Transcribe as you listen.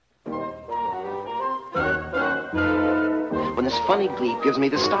when this funny gleep gives me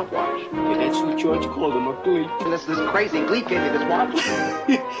this stopwatch. Yeah, that's what George called him, a gleep. And this crazy gleep gave me this watch.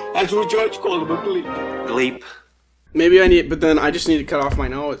 That's what George called him, a gleep. Gleep. Maybe but then I just need to cut off my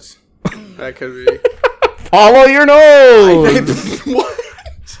nose. That could be. Follow your nose! What?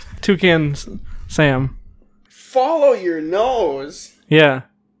 Toucan Sam. Follow your nose? Yeah.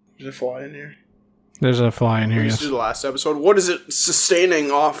 There's a fly in here. There's a fly in here, This yes. is the last episode. What is it sustaining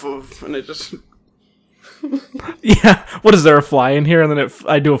off of? And it just... Yeah, what is there, a fly in here? And then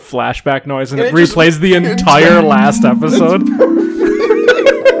I do a flashback noise and it just- replays the entire last episode. There's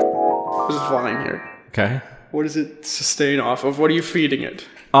a fly in here. Okay. What does it sustain off of? What are you feeding it?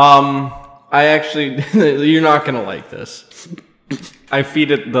 I actually, you're not gonna like this. I feed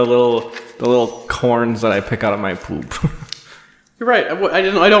it the little corns that I pick out of my poop. You're right.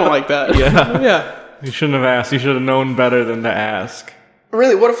 I don't like that. Yeah. Yeah. You shouldn't have asked. You should have known better than to ask.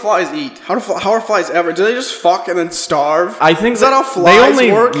 Really, what do flies eat? How are flies ever? Do they just fuck and then starve? I think is that how flies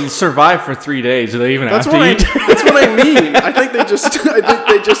they only work? survive for 3 days. Do they even have to eat? That's what I mean. I think they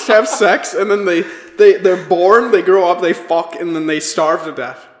just have sex and then they're born, they grow up, they fuck, and then they starve to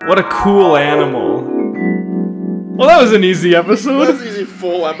death. What a cool animal. Well, that was an easy episode. That's an easy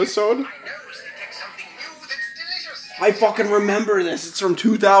full episode. I fucking remember this. It's from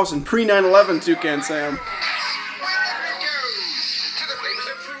 2000, pre 9/11. Toucan Sam.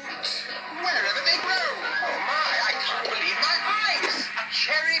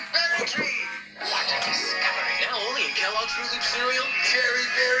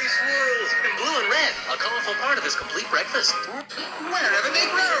 Part of this complete breakfast. Wherever they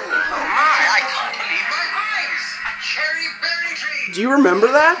grow. Oh my, I can't believe my eyes. A cherry berry tree. Do you remember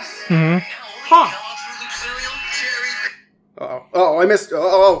that? Mm-hmm. Huh. Oh, I missed.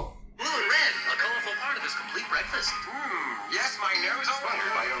 Oh. Blue and red, a colorful part of this complete breakfast. Yes, my nose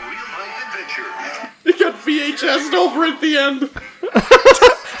sponsored by a real-life adventure. You got VHS'd over at the end.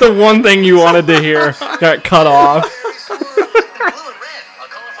 The one thing you wanted to hear got cut off.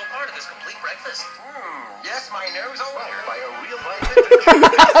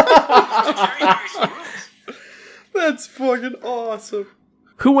 That's fucking awesome.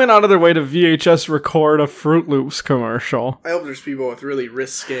 Who went out of their way to VHS record a Fruit Loops commercial? I hope there's people with really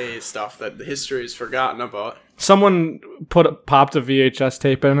risque stuff that the history is forgotten about. Someone popped a VHS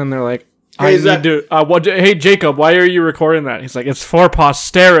tape in and they're like, Hey, hey Jacob, why are you recording that? He's like, it's for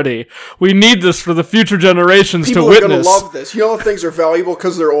posterity. We need this for the future generations People to are witness. gonna love this. You know things are valuable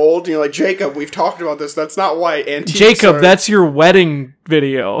because they're old. And you're like, Jacob, we've talked about this. That's not why antiques Jacob, are... that's your wedding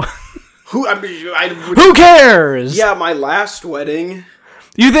video. Who cares? Yeah, my last wedding.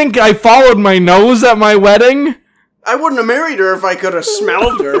 You think I followed my nose at my wedding? I wouldn't have married her if I could have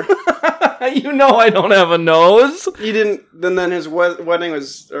smelled her. You know I don't have a nose. He didn't. Then his wedding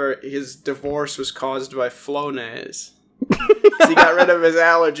was, or his divorce was caused by Flonase. So he got rid of his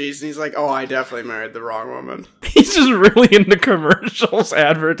allergies, and he's like, "Oh, I definitely married the wrong woman." He's just really into commercials,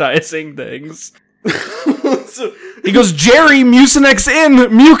 advertising things. So, he goes, Jerry, Mucinex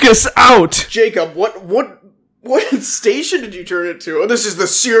in, mucus out. Jacob, what station did you turn it to? Oh, this is the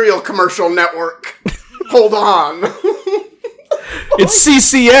Cereal Commercial Network. Hold on. It's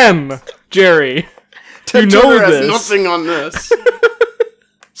CCM, Jerry. Ted you know Turner this. has nothing on this.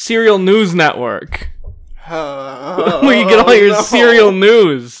 Serial News Network. Where you get all your serial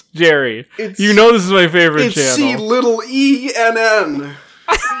news, Jerry. You know this is my favorite channel. C-E-N-N.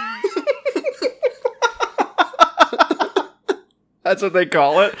 That's what they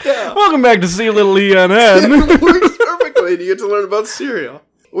call it. Yeah. Welcome back to C-E-N-N. It works perfectly, and you get to learn about cereal.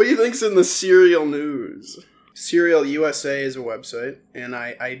 What do you think's in the cereal news? Cereal USA is a website, and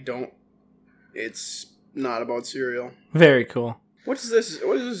I don't... It's not about cereal. Very cool. What is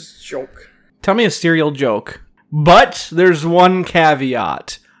this joke? Tell me a cereal joke. But there's one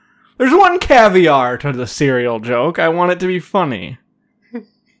caveat. There's one caviar to the cereal joke. I want it to be funny.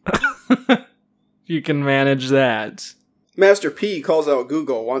 You can manage that. Master P calls out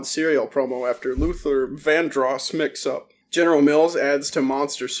Google, wants cereal promo after Luther Vandross mix-up. General Mills adds to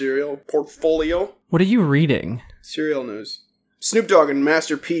Monster cereal portfolio. What are you reading? Cereal news. Snoop Dogg and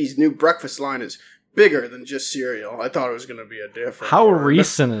Master P's new breakfast line is bigger than just cereal. I thought it was going to be a different How word.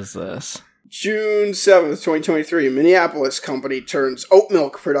 recent is this? June 7th, 2023, Minneapolis company turns oat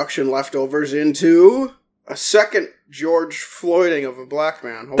milk production leftovers into a second George Floyding of a black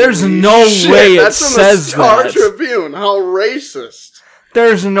man. Holy There's no shit, way it that's says in the Star that. Tribune. How racist.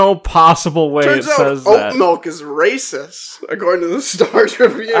 There's no possible way Turns it says out that. oat milk is racist, according to the Star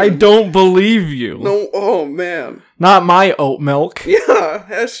Tribune. I don't believe you. No, oh man. Not my oat milk. Yeah,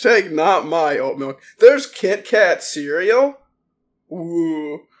 hashtag not my oat milk. There's Kit Kat cereal.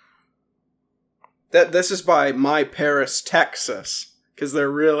 Ooh. This is by My Paris, Texas, because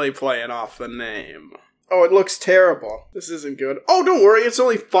they're really playing off the name. Oh, it looks terrible. This isn't good. Oh, don't worry, it's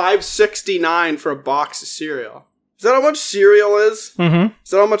only $5.69 for a box of cereal. Is that how much cereal is? Mm-hmm.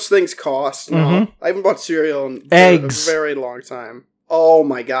 Is that how much things cost? No. Mm-hmm. I haven't bought cereal in Eggs. a very long time. Oh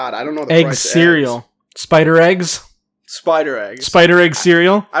my god, I don't know the Egg price cereal. of eggs. Spider eggs? Spider eggs. Spider egg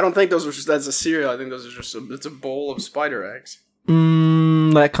cereal? I don't think that's a cereal. I think those are just it's a bowl of spider eggs.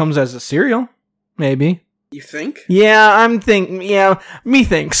 That comes as a cereal. Maybe. You think? Yeah, I'm thinking. Yeah, me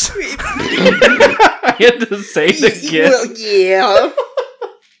thinks. I had to say it again. Well, yeah.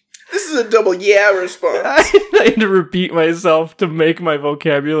 This is a double yeah response. I had to repeat myself to make my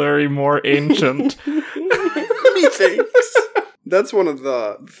vocabulary more ancient. Methinks. That's one of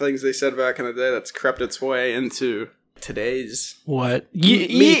the things they said back in the day that's crept its way into today's. What?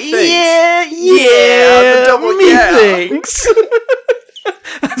 Methinks. Yeah, the double yeah. Methinks.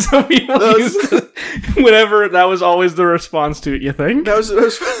 That's what people used to, whenever that was always the response to it, you think? That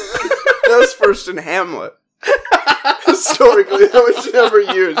was first in Hamlet. Historically, that was never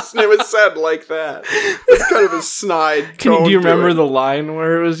used. It was said like that. It's kind of a snide tone. Do you remember the line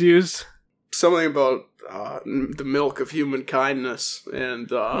where it was used? Something about the milk of human kindness,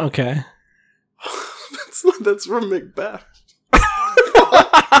 and okay. that's from Macbeth.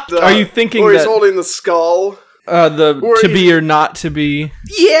 Are you thinking where that he's holding the skull? To be or not to be?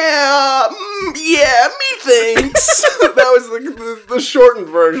 Yeah, methinks. That was the shortened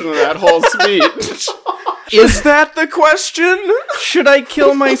version of that whole speech. Is that the question? Should I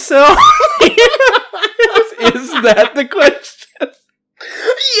kill myself? Is that the question?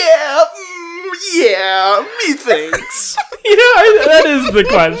 Yeah, methinks. Yeah, that is the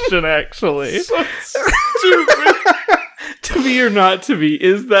question, actually. So stupid. To be or not to be,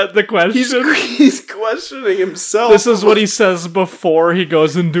 is that the question? He's questioning himself. This is what he says before he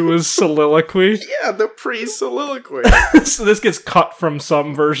goes into his soliloquy. Yeah, the pre-soliloquy. So this gets cut from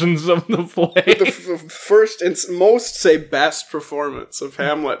some versions of the play. The first and most, say, best performance of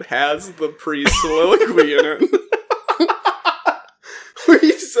Hamlet has the pre-soliloquy in it. Where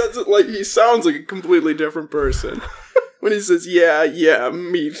he says it like he sounds like a completely different person. When he says, yeah,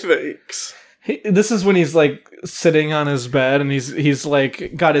 methinks. This is when he's like sitting on his bed and he's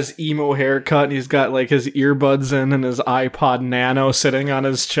like got his emo haircut and he's got like his earbuds in and his iPod Nano sitting on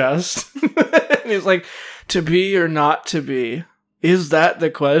his chest. And he's like, to be or not to be? Is that the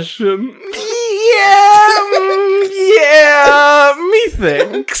question? Yeah,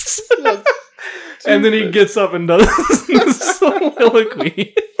 methinks. And then he gets up and does the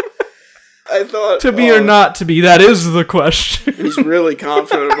soliloquy. I thought to be or not to be, that is the question. He's really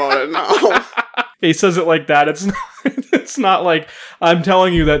confident about it now. He says it like that. It's not like, I'm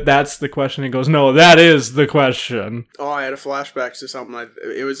telling you that that's the question. He goes, no, that is the question. Oh, I had a flashback to something.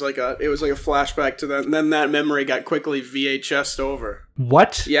 It was like a flashback to that, and then that memory got quickly VHS'd over.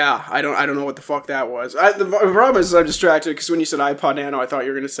 What? Yeah, I don't know what the fuck that was. The problem is I'm distracted because when you said iPod Nano, I thought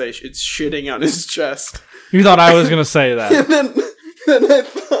you were going to say it's shitting on his chest. You thought I was going to say that. And then I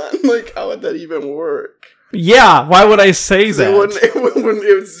thought, like, how would that even work? Yeah, why would I say that? It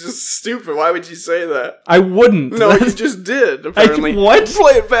was just stupid. Why would you say that? I wouldn't. No, you just did, apparently. What?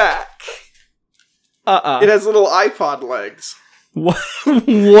 Play it back. It has little iPod legs. What?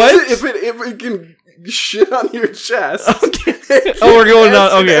 If it can shit on your chest. Okay. We're going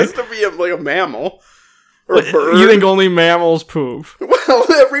down. Okay. It has to be like a mammal. Or a bird. You think only mammals poop? Well,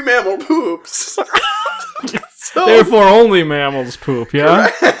 every mammal poops. So, therefore, only mammals poop, yeah?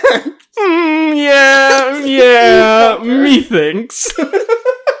 Yeah, methinks.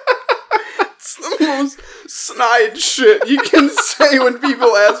 It's the most snide shit you can say when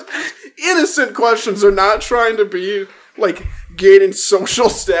people ask innocent questions. They're not trying to be, like, gaining social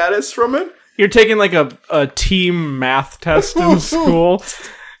status from it. You're taking, like, a team math test in school,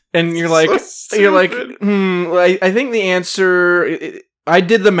 and you're like, I think the answer... I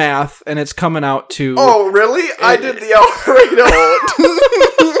did the math, and it's coming out to... Oh, really? I did the Alfredo.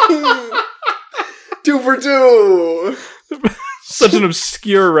 2 for 2. Such an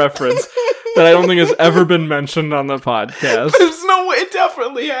obscure reference that I don't think has ever been mentioned on the podcast. There's no way. It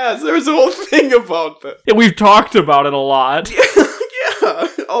definitely has. There's a whole thing about that. Yeah, we've talked about it a lot. Yeah.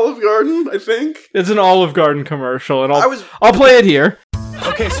 Olive Garden, I think. It's an Olive Garden commercial, and I'll play it here.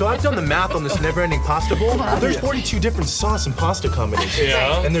 Okay, so I've done the math on this never-ending pasta bowl. There's 42 different sauce and pasta combinations.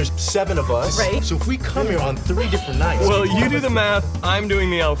 Yeah. And there's 7 of us. Right. So if we come here on 3 different nights... Well, you do the math, I'm doing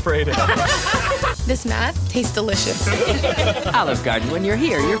the Alfredo. This math tastes delicious. Olive Garden, when you're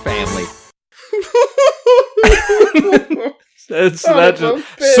here, you're family.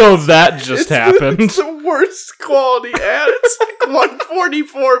 That just happened. It's the worst quality ad. It's like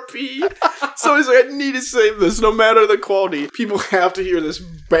 144p. So he's like, I need to save this no matter the quality. People have to hear this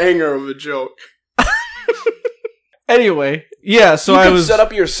banger of a joke. Anyway, yeah, so you could set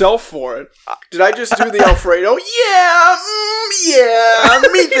up yourself for it. Did I just do the Alfredo? Yeah,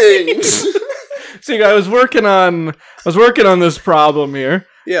 me things. See, I was working on this problem here.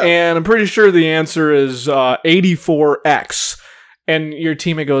 Yeah. And I'm pretty sure the answer is 84x. And your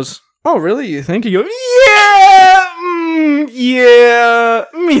teammate goes, "Oh, really? You think?" You go, "Yeah,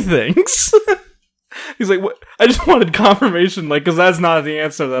 me thinks." He's like, "What?" I just wanted confirmation, like, because that's not the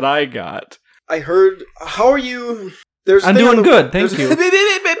answer that I got. I heard. How are you? I'm doing good, thank you.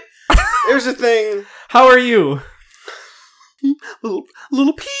 There's a thing. How are you?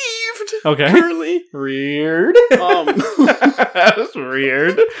 Little peeved. Okay. Currently. Weird. That's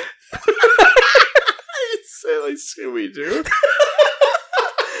weird. Say like Scooby-Doo.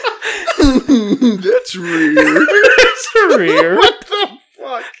 That's weird. That's weird. What the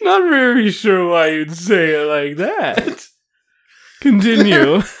fuck? Not very sure why you'd say it like that.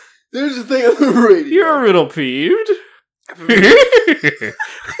 Continue. There's a thing on the radio. You're a little peeved. There's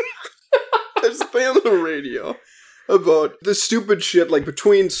a thing on the radio about the stupid shit, like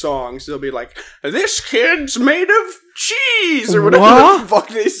between songs, they'll be like, "This kid's made of cheese," or whatever the fuck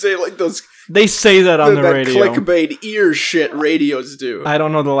they say, like those. They say that on the radio. Clickbait ear shit radios do. I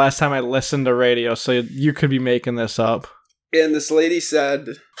don't know the last time I listened to radio, so you could be making this up. And this lady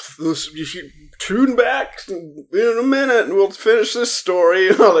said, "You should tune back in a minute and we'll finish this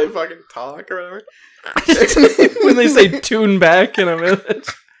story." While they fucking talk or whatever. When they say tune back in a minute.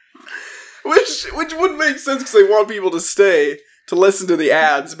 Which would make sense because they want people to stay to listen to the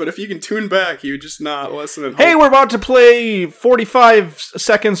ads, but if you can tune back, you just not listen at home. Hey, we're about to play 45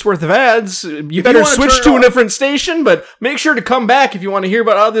 seconds worth of ads. You better switch to a different station, but make sure to come back if you want to hear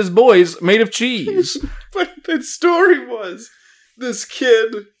about how this boy's made of cheese. But the story was, this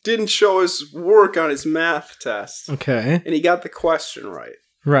kid didn't show his work on his math test. Okay. And he got the question right.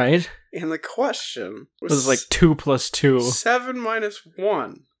 Right. And the question was like 2 plus 2. 7 minus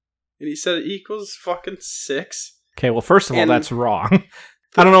 1. And he said it equals fucking 6. Okay, well, first of all, that's wrong.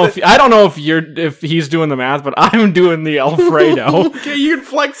 I don't know if he's doing the math, but I'm doing the Alfredo. Okay, you can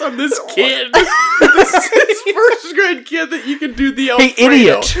flex on this kid. This is first grade kid that you can do the Alfredo. Hey,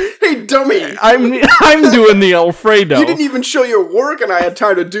 idiot! Hey, dummy! I'm doing the Alfredo. You didn't even show your work, and I had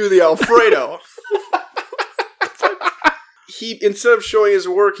time to do the Alfredo. He, instead of showing his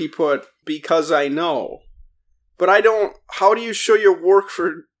work, he put "because I know," but I don't. How do you show your work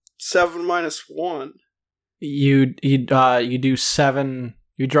for 7 minus 1? You do 7.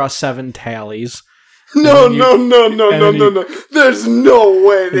 You draw 7 tallies. No. There's no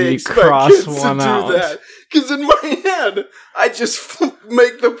way they expect kids to do that. Because in my head, I just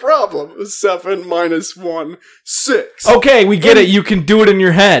make the problem. 7 minus 1, 6. Okay, we get it. You can do it in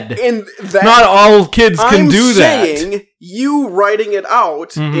your head. And that, not all kids can do that. I'm saying you writing it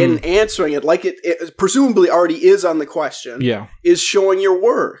out and answering it like it presumably already is on the question. Yeah, is showing your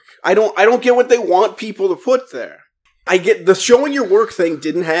work. I don't get what they want people to put there. I get the showing your work thing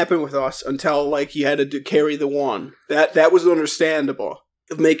didn't happen with us until like you had to carry the 1. That was understandable.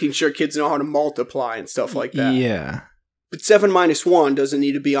 Of making sure kids know how to multiply and stuff like that. Yeah. But 7 minus 1 doesn't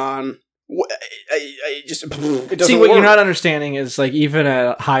need to be on. It doesn't See, what work. you're not understanding is like even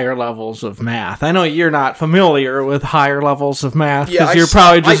at higher levels of math. I know you're not familiar with higher levels of math because you're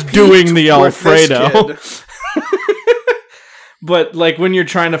probably just doing the Alfredo. But like when you're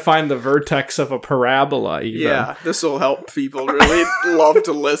trying to find the vertex of a parabola, even. Yeah, this will help people really love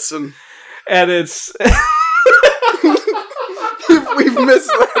to listen. And it's. We've missed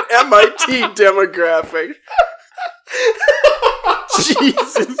that MIT demographic.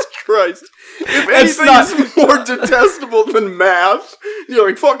 Jesus Christ. If anything's more detestable than math, you're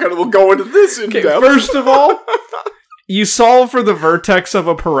like, fuck it, we'll go into this in depth. First of all, you solve for the vertex of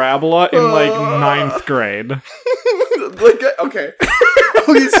a parabola in like 9th grade. Okay,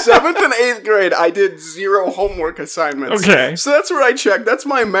 7th and 8th grade, I did 0 homework assignments. Okay. So that's where I checked. That's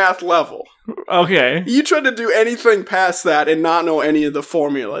my math level. Okay. You tried to do anything past that and not know any of the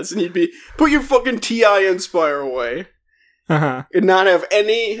formulas, and you'd be, put your fucking TI Inspire away. And not have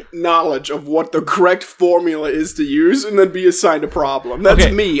any knowledge of what the correct formula is to use, and then be assigned a problem.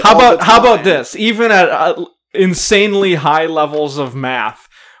 That's me. How about this? Even at insanely high levels of math,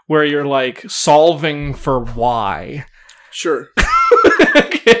 where you're like solving for y. Sure.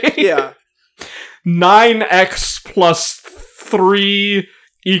 Okay. Yeah. 9x plus 3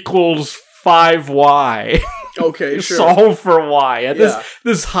 equals 5y. Okay, sure. Solve for y at Yeah.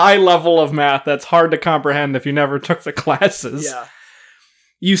 this high level of math that's hard to comprehend if you never took the classes. Yeah.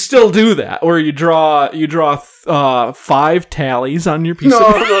 You still do that, or you draw 5 tallies on your piece of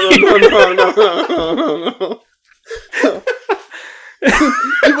No.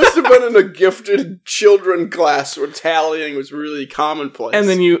 You must have been in a gifted children class where tallying was really commonplace. and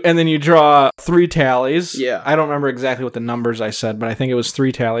then you draw 3 tallies. Yeah. I don't remember exactly what the numbers I said, but I think it was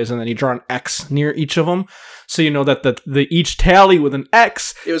 3 tallies, and then you draw an X near each of them, so you know that the each tally with an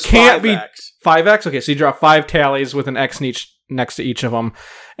X it was can't 5x. be 5X. Okay, so you draw 5 tallies with an X next to each of them,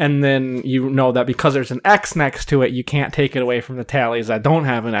 and then you know that because there's an X next to it, you can't take it away from the tallies that don't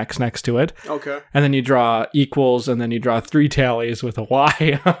have an X next to it. Okay. And then you draw equals, and then you draw 3 tallies with a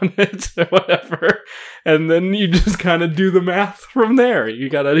Y on it, or whatever. And then you just kind of do the math from there. You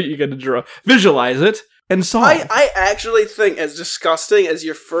gotta visualize it and solve. I actually think, as disgusting as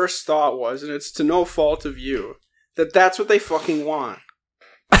your first thought was, and it's to no fault of you, that's what they fucking want.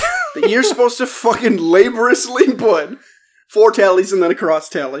 That you're supposed to fucking laboriously put 4 tallies and then a cross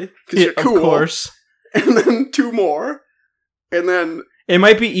tally, because you're cool. Of course. And then 2 more. And then... It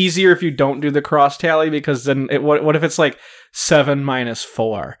might be easier if you don't do the cross tally, because then what if it's like 7 minus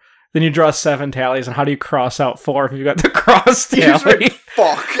 4? Then you draw 7 tallies, and how do you cross out 4 if you got the cross tally? You just write,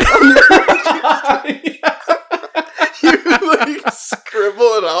 fuck. You like scribble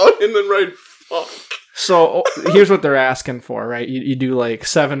it out and then write fuck. So here's what they're asking for, right? You do like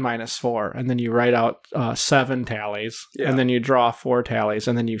 7 minus 4, and then you write out 7 tallies, and then you draw 4 tallies,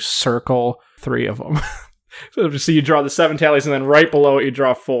 and then you circle 3 of them. So you draw the 7 tallies, and then right below it you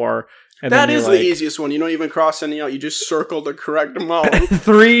draw 4. And that then is like, the easiest one. You don't even cross any out. You just circle the correct amount.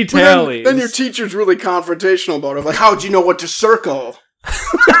 3 tallies. Then your teacher's really confrontational about it. Like, how'd you know what to circle?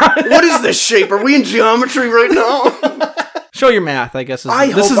 What is this shape? Are we in geometry right now? Show your math, I guess.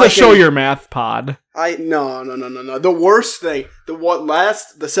 This is I a show can- your math pod. No. The worst thing,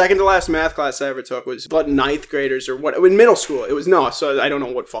 the second to last math class I ever took was what, 9th graders or what? In middle school, it was so I don't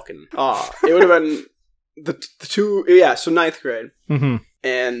know what fucking. It would have been the 2. Yeah, so 9th grade. Mm-hmm.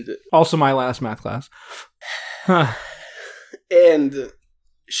 And also my last math class. Huh. And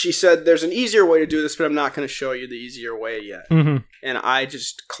she said, "There's an easier way to do this, but I'm not going to show you the easier way yet." Mm-hmm. And I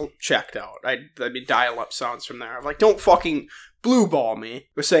just checked out. I mean, dial-up sounds from there. I'm like, don't fucking blue ball me.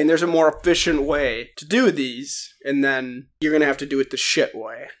 We're saying there's a more efficient way to do these, and then you're going to have to do it the shit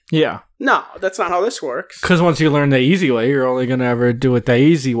way. Yeah. No, that's not how this works. Because once you learn the easy way, you're only going to ever do it the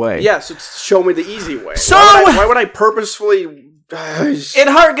easy way. Yeah, so show me the easy way. So why would I purposefully... It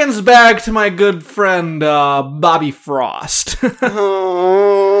harkens back to my good friend Bobby Frost.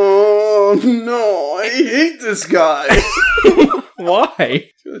 Oh, no, I hate this guy. Why?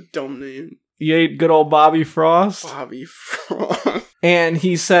 What a dumb name. You ate good old Bobby Frost? Bobby Frost. And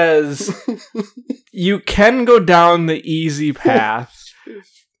he says, you can go down the easy path,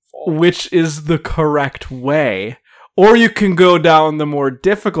 which is the correct way, or you can go down the more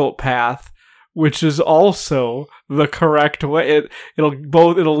difficult path, which is also the correct way.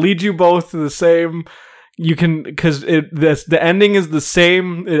 It'll lead you both to the same. You can, because the ending is the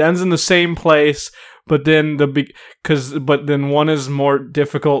same. It ends in the same place, but then then one is more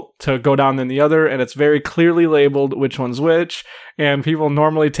difficult to go down than the other, and it's very clearly labeled which one's which. And people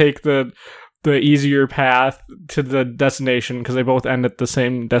normally take the easier path to the destination because they both end at the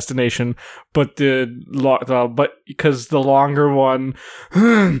same destination, but because the longer one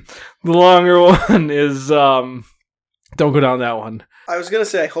is don't go down that one. I was gonna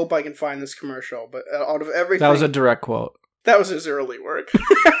say I hope I can find this commercial, but out of everything, That was a direct quote. that was his early work.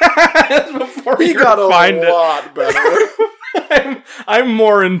 Before He got a lot better. I'm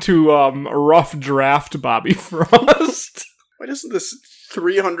more into rough draft Bobby Frost. Why doesn't this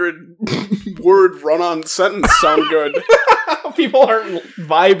 300-word run-on sentence sound good? People aren't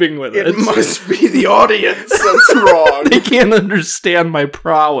vibing with it. It must be the audience that's wrong. They can't understand my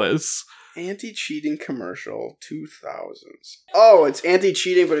prowess. Anti-cheating commercial 2000s. Oh, it's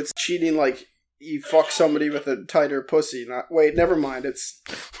anti-cheating, but it's cheating like you fuck somebody with a tighter pussy. Wait, never mind.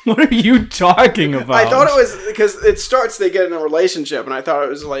 What are you talking about? I thought it was because it starts. They get in a relationship, and I thought it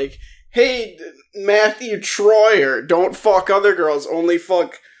was like, "Hey, Matthew Troyer, don't fuck other girls. Only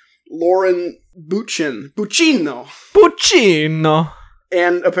fuck Lauren Buccino."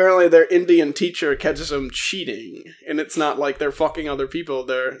 And apparently their Indian teacher catches them cheating. And it's not like they're fucking other people.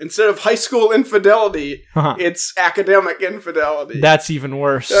 Instead of high school infidelity, it's academic infidelity. That's even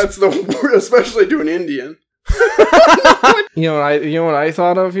worse. That's the worst, especially to an Indian. You know what I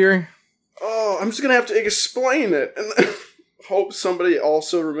thought of here? Oh, I'm just going to have to explain it. And hope somebody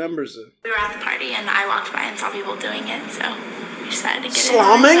also remembers it. We were at the party and I walked by and saw people doing it, so decided to get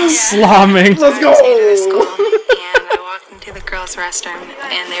Slomming? Slomming. Let's go! And I walked into the girls' restroom,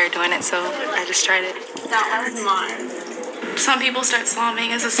 and they were doing it, so I just tried it. That was mine. Some people start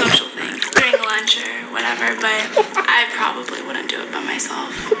slomming as a social thing during lunch or whatever, but I probably wouldn't do it by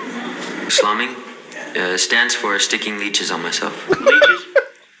myself. Slomming stands for sticking leeches on myself. Leeches?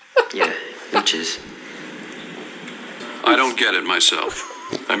 Yeah, leeches. I don't get it myself.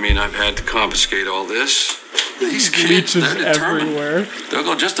 I mean, I've had to confiscate all this. These kids, Leeches they're determined. everywhere. They'll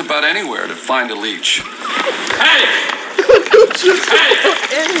go just about anywhere to find a leech. Hey!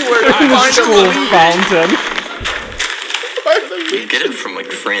 Anywhere to The find school a fountain. You get it from like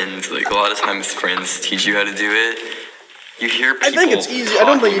friends. Like a lot of times, friends teach you how to do it. You hear people. I think it's easy. I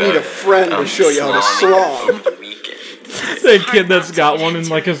don't think you need a friend to show you how to slom. That kid that's got one in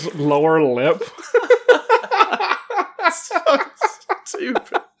like his lower lip. So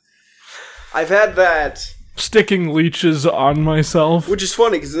stupid. I've had that. Sticking leeches on myself. Which is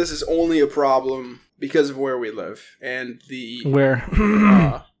funny because this is only a problem because of where we live and the Where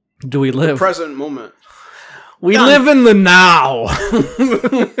do we live? present moment. We live in the now.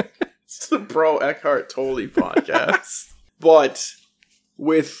 It's the Bro Eckhart Tolle podcast. But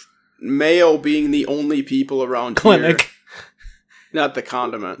with Mayo being the only people around Clinic. here. Not the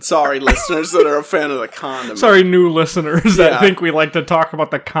condiment. Sorry, listeners that are a fan of the condiment. Sorry, new listeners that Yeah. think we like to talk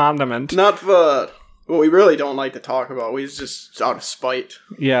about the condiment. Not the... Well, we really don't like to talk about. We just out of spite.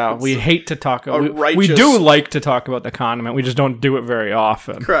 Yeah, we hate to talk about. We righteous- do like to talk about the condiment. We just don't do it very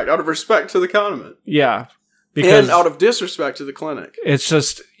often. Correct. Out of respect to the condiment. Yeah, because And out of disrespect to the clinic. it's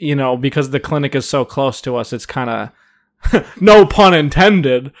just, because the clinic is so close to us. It's kind of, no pun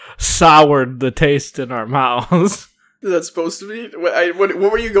intended, soured the taste in our mouths. Is that supposed to be? What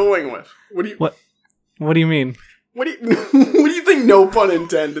were you going with? What What do you mean? do you think? No pun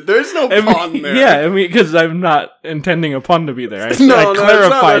intended. There's no pun there. Yeah, because I'm not intending a pun to be there. I No,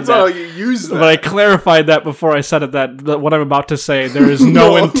 clarified that's not how that. you use that. But I clarified that before I said it. That what I'm about to say, there is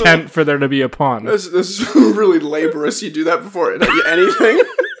no intent for there to be a pun. This is really laborious. You do that before anything.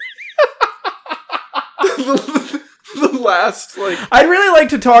 the last, I'd really like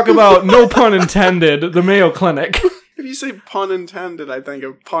to talk about, no pun intended, the Mayo Clinic. if you say pun intended, I think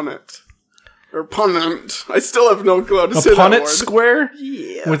of punnet. Or punnet. I still have no clue how to say that punnet word. square?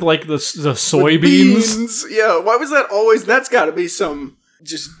 Yeah. With like the soybeans? Beans. Yeah, why was that always? That's gotta be some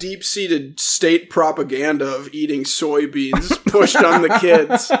just deep-seated state propaganda of eating soybeans pushed on the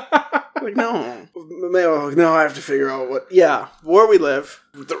kids. Like, no, I have to figure out where we live,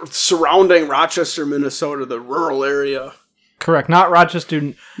 the surrounding Rochester, Minnesota, the rural area. Correct, not Rochester,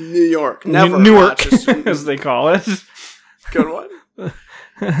 New York, never Newark, Rochester. as they call it. Good one.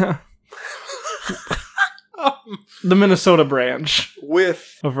 The Minnesota branch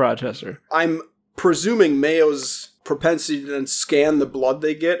With, of Rochester. I'm presuming Mayo's propensity to then scan the blood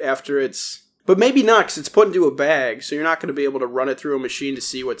they get after it's... But maybe not, because it's put into a bag, so you're not going to be able to run it through a machine to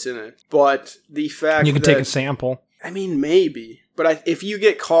see what's in it. But the fact You can take a sample. I mean, maybe. But if you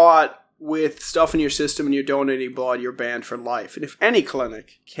get caught with stuff in your system and you're donating blood, you're banned for life. And if any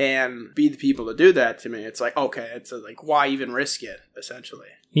clinic can be the people to do that to me, it's like, okay, it's like, why even risk it, essentially?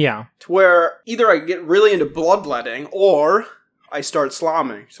 Yeah. To where either I get really into bloodletting or I start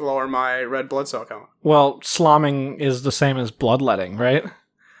slomming to lower my red blood cell count. Well, slomming is the same as bloodletting, right?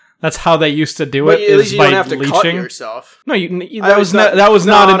 That's how they used to do But it. at least you by don't have to leaching. cut yourself. No, that was not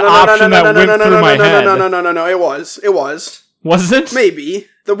an option that went through my head. No, it was. Was it? Maybe.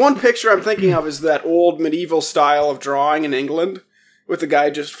 The one picture I'm thinking of is that old medieval style of drawing in England with the guy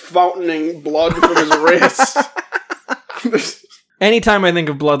just fountaining blood from his wrist. Anytime I think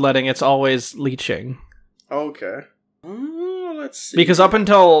of bloodletting, it's always leaching. Okay. Let's see. Because up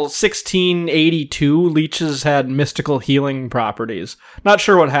until 1682, leeches had mystical healing properties. Not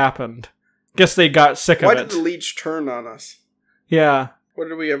sure what happened. Guess they got sick Why of it. did the leech turn on us? Yeah. What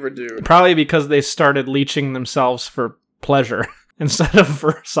did we ever do? Probably because they started leeching themselves for pleasure instead of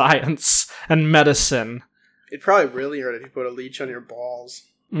for science and medicine. It probably really hurt if you put a leech on your balls.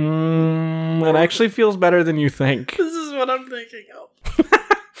 It actually feels better than you think. This is what I'm thinking of.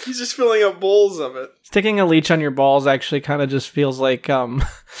 He's just filling up bowls of it. Sticking a leech on your balls actually kind of just feels like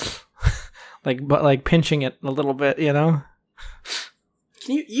like pinching it a little bit, you know?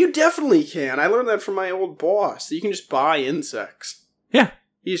 You definitely can. I learned that from my old boss. You can just buy insects. Yeah.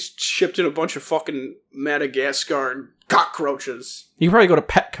 He just shipped in a bunch of fucking Madagascar cockroaches. You can probably go to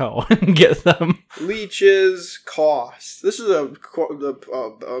Petco and get them. Leeches cost. This is a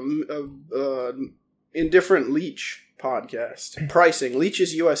indifferent leech podcast. Pricing.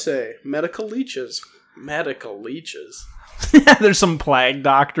 Leeches USA. Medical leeches. Medical leeches. There's some plague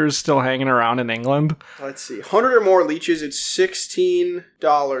doctors still hanging around in England. Let's see. 100 or more leeches, it's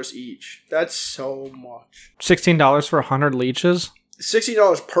 $16 each. That's so much. $16 for 100 leeches?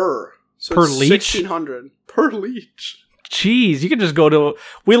 $16 per. So per it's leech? $1,600 per leech. Jeez, you can just go to...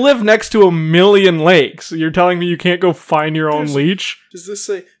 We live next to 1 million lakes. You're telling me you can't go find your own leech? Does this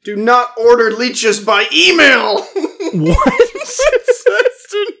say, do not order leeches by email? What? It says,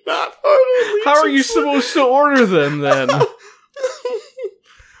 do not order leeches. How are you supposed to order them, then?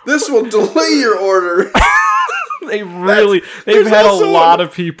 This will delay your order. They've had a lot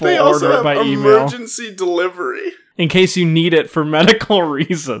of people order it by email. Emergency delivery. In case you need it for medical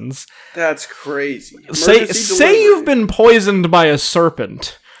reasons. That's crazy. Say you've been poisoned by a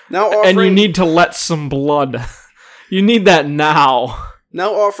serpent. And you need to let some blood. You need that now.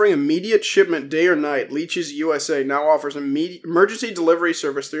 Now offering immediate shipment day or night, Leeches USA now offers emergency delivery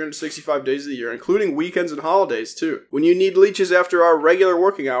service 365 days of the year, including weekends and holidays, too. When you need leeches after our regular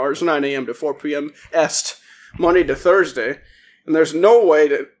working hours, 9 a.m. to 4 p.m. Est, Monday to Thursday, and there's no way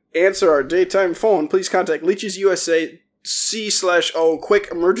to answer our daytime phone, please contact Leeches USA C/O Quick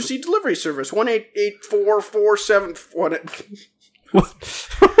Emergency Delivery Service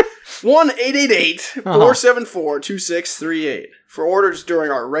 1-888-474-2638. For orders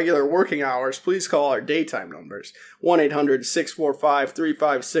during our regular working hours, please call our daytime numbers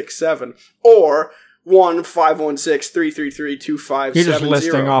 1-800-645-3567 or 1-516-333-2570. You're just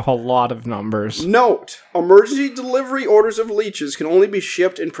listing off a lot of numbers. Note, emergency delivery orders of leeches can only be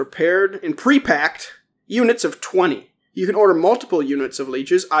shipped in pre-packed units of 20. You can order multiple units of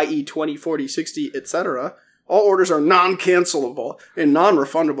leeches, i.e. 20, 40, 60, etc. All orders are non-cancelable and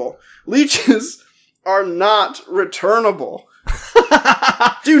non-refundable. Leeches are not returnable.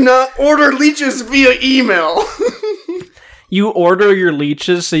 Do not order leeches via email. You order your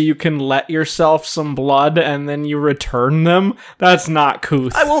leeches so you can let yourself some blood and then you return them? That's not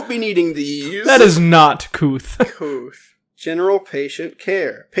couth. I won't be needing these. That is not couth. Couth. General patient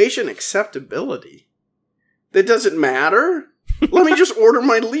care. Patient acceptability. That doesn't matter. Let me just order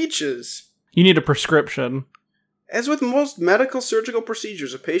my leeches. You need a prescription. As with most medical surgical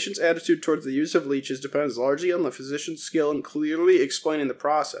procedures, a patient's attitude towards the use of leeches depends largely on the physician's skill in clearly explaining the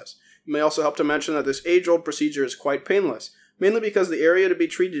process. It may also help to mention that this age-old procedure is quite painless, mainly because the area to be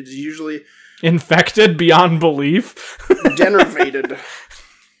treated is usually infected beyond belief, denervated,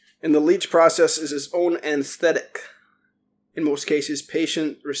 and the leech process is its own anesthetic. In most cases,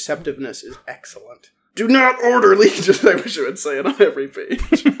 patient receptiveness is excellent. Do not order leeches. I wish I would say it on every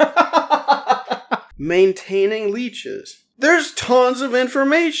page. Maintaining leeches. There's tons of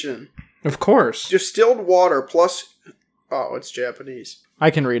information. Of course. Distilled water plus... Oh, it's Japanese. I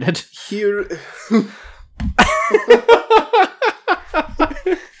can read it. Here...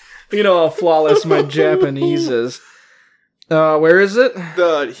 You know how flawless my Japanese is. Where is it?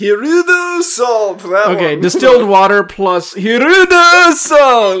 The Hirudo salt. Okay, distilled water plus Hirudo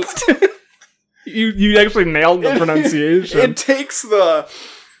salt. You actually nailed the pronunciation. It takes the...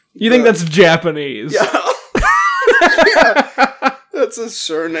 You think that's Japanese? Yeah. Yeah. That's a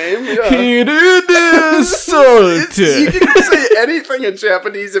surname. Yeah. Hirudo salt. You can say anything in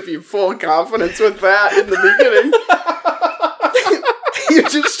Japanese if you have full confidence with that in the beginning. You're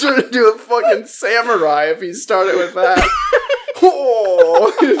just trying to do a fucking samurai if you started with that.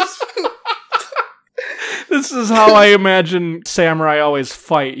 Oh. This is how I imagine samurai always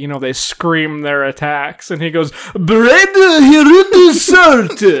fight. You know, they scream their attacks, and he goes, "Bread hirudo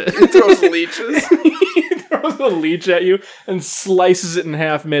salt." He throws leeches. He throws a leech at you and slices it in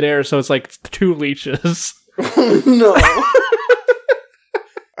half midair, so it's like 2 leeches. Oh, no.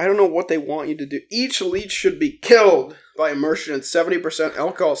 I don't know what they want you to do. Each leech should be killed by immersion in 70%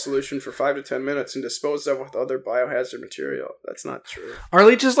 alcohol solution for 5 to 10 minutes and disposed of with other biohazard material. That's not true. Are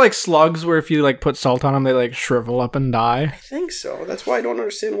leeches like slugs where if you like put salt on them, they like shrivel up and die? I think so. That's why I don't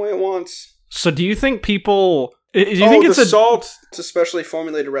understand why it wants. So do you think people... Do you think it's salt? It's a specially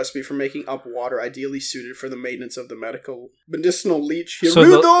formulated recipe for making up water, ideally suited for the maintenance of the medicinal leech.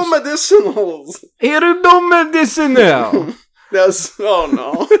 Hirudo medicinals. Hirudo medicinal. That's... Oh,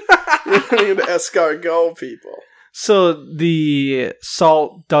 no. You're running into escargot, people. So the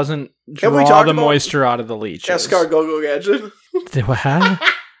salt doesn't draw the moisture out of the leeches. Escargot gadget. What?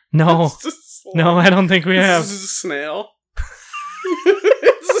 No. No, I don't think we have. This is a snail.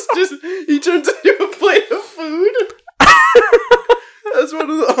 It's just, he turns into a plate of food. That's one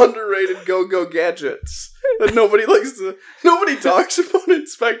of the underrated go-go gadgets that nobody talks about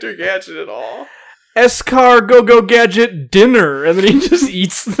Inspector Gadget at all. Escargot gadget dinner, and then he just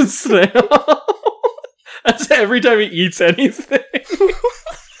eats the snail. That's every time he eats anything.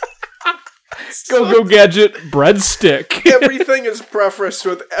 Go-Go Gadget breadstick. Everything is prefaced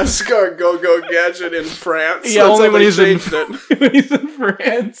with escargot Go-Go Gadget in France. Yeah, That's only how when they he's in changed it. when he's in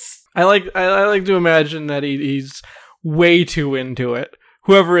France. I like to imagine that he's way too into it.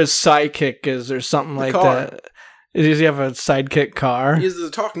 Whoever his sidekick is, or something like car. that. Does he have a sidekick car? He uses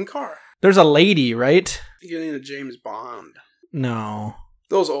a talking car. There's a lady, right? You're getting into James Bond. No.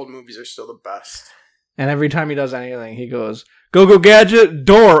 Those old movies are still the best. And every time he does anything, he goes, "Go-Go Gadget,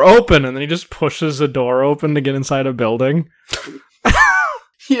 door open," and then he just pushes the door open to get inside a building.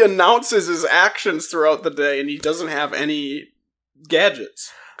 He announces his actions throughout the day, and he doesn't have any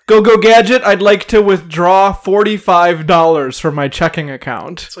gadgets. Go-Go Gadget, I'd like to withdraw $45 from my checking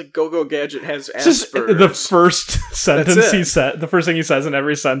account. It's like Go-Go Gadget has Asperger's. Just the first sentence he said, the first thing he says in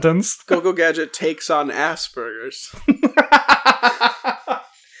every sentence. Go-Go Gadget takes on Asperger's.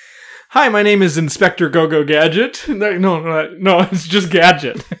 Hi, my name is Inspector Go-Go Gadget. No, it's just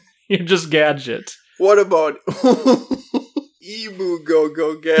Gadget. You're just Gadget. What about Ebu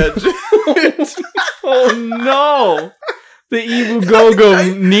Go-Go Gadget? Oh no! The Ebu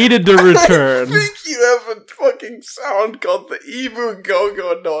Go-Go needed to return. I think you have a fucking sound called the Ebu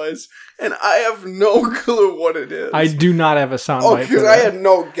Go-Go noise, and I have no clue what it is. I do not have a sound Oh, bite for because that. I had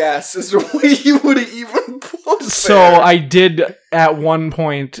no guess as to what you would have even put So there. I did at one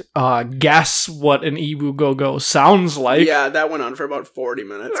point guess what an Ebu Go-Go sounds like. Yeah, that went on for about 40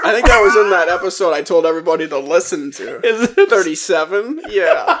 minutes. I think that was in that episode I told everybody to listen to. Is it 37?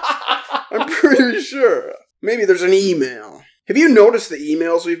 Yeah. I'm pretty sure. Maybe there's an email. Have you noticed the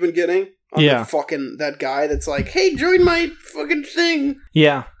emails we've been getting? On Yeah. the fucking, that guy that's like, hey, join my fucking thing.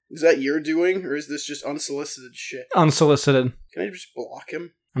 Yeah, Is that your doing, or is this just unsolicited shit? unsolicited. Can I just block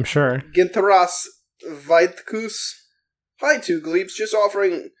him? I'm sure. Gintaras Vaitkus. Hi, Two Gleeps. Just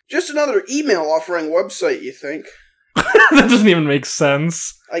another email offering website, you think? That doesn't even make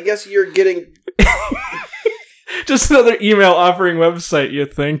sense. I guess you're getting... Just another email offering website, you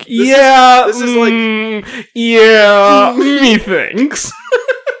think? This is like... methinks.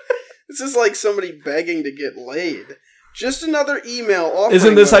 This is like somebody begging to get laid. Just another email offering.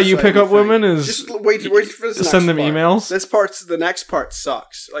 Isn't this how you website, pick up think? women? Is just wait for this next send them part. emails? The next part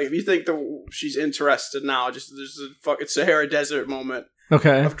sucks. Like if you think she's interested now, just there's a fucking Sahara Desert moment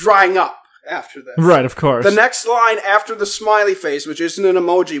okay, of drying up after this. right? Of course. The next line after the smiley face, which isn't an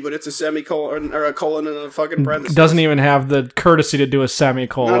emoji, but it's a semicolon or a colon and a fucking parenthesis. Doesn't even have the courtesy to do a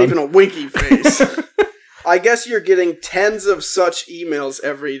semicolon. Not even a winky face. I guess you're getting tens of such emails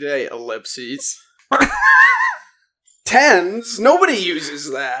every day, ellipses. Tens? Nobody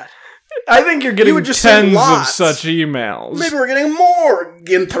uses that. I think you're getting You would just say tens of lots. such emails. Maybe we're getting more,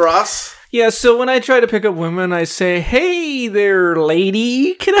 Gintras. Yeah, so when I try to pick up women, I say, "Hey there,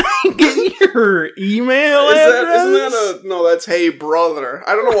 lady, can I get your email address?" No, that's hey brother.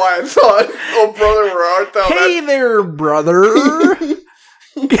 I don't know why I thought, oh brother, where art thou? Hey there, brother.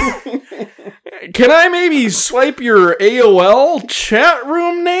 Can I maybe swipe your AOL chat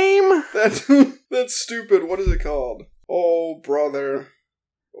room name? That's stupid. What is it called? Oh brother,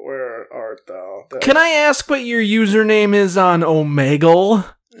 where art thou? Can I ask what your username is on Omegle?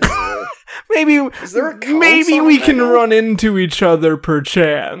 Maybe Is there a maybe on we can Omegle? run into each other I thought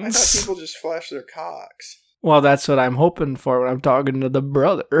perchance. people just flash their cocks. Well, that's what I'm hoping for when I'm talking to the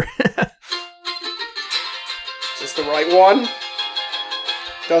brother. Is this the right one?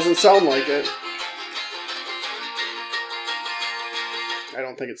 Doesn't sound like it. I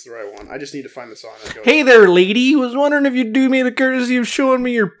don't think it's the right one. I just need to find the song that goes. Hey there, lady. Was wondering if you'd do me the courtesy of showing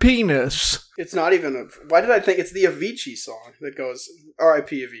me your penis. It's not even a... Why did I think it's the Avicii song that goes...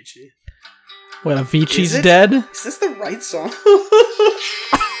 R.I.P. Avicii. What, Avicii's Is it? dead? Is this the right song?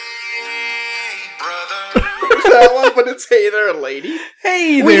 That one, but it's Hey There, Lady.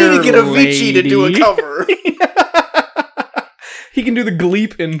 Hey We there, need to get Avicii to do a lady. cover. He can do the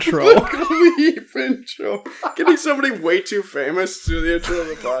Gleep intro. Gleep intro. Getting somebody way too famous to do the intro of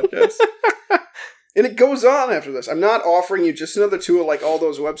the podcast. And it goes on after this. I'm not offering you just another tool like all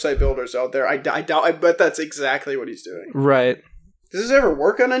those website builders out there. I bet that's exactly what he's doing. Right. Does this ever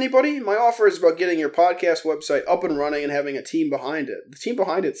work on anybody? My offer is about getting your podcast website up and running and having a team behind it. The team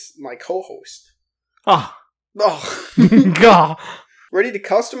behind it's my co-host. Ah. Oh. Gah. Ready to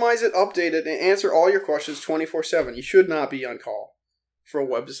customize it, update it, and answer all your questions 24/7. You should not be on call for a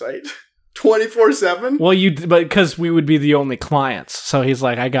website. 24/7? Well, but because we would be the only clients, so he's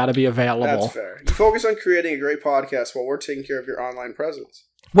like, I gotta be available. That's fair. You focus on creating a great podcast while we're taking care of your online presence.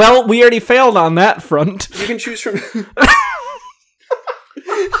 Well, we already failed on that front. You can choose from...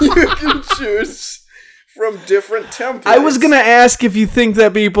 You can choose from different templates. I was gonna ask if you think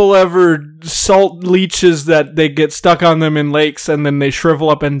that people ever salt leeches that they get stuck on them in lakes and then they shrivel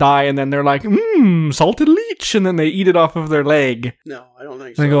up and die, and then they're like, salted leech, and then they eat it off of their leg. No, I don't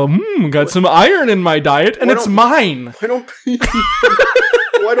think so. They go, got some iron in my diet, and it's mine. Why don't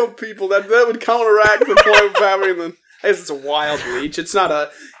people, that would counteract the point of having them. I guess it's a wild leech. It's not a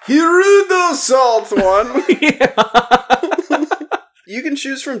Hirudo salt one. You can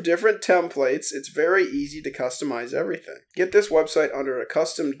choose from different templates. It's very easy to customize everything. Get this website under a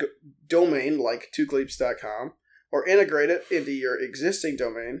custom domain like twogleeps.com, or integrate it into your existing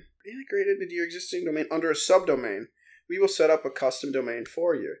domain. Under a subdomain. We will set up a custom domain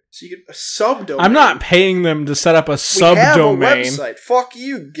for you. So you get a subdomain. I'm not paying them to set up a subdomain. We have a website. Fuck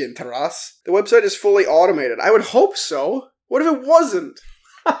you, Gintaras. The website is fully automated. I would hope so. What if it wasn't?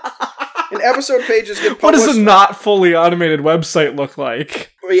 And episode pages get published. What does a not fully automated website look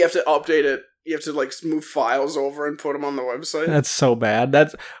like? Well, you have to update it. You have to like move files over and put them on the website. That's so bad.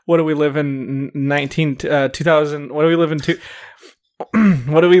 What do we live in 2000? What do we live in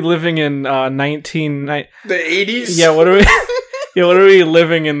what are we living in 19... The 80s? Yeah, what are we... Yeah, what are we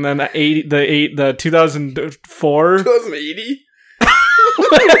living in the 2004? 2080?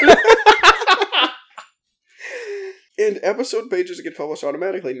 And episode pages get published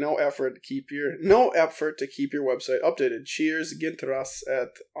automatically. No effort to keep your website updated. Cheers, Gintaras at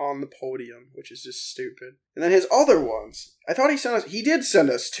On the Podium, which is just stupid. And then his other ones. I thought he did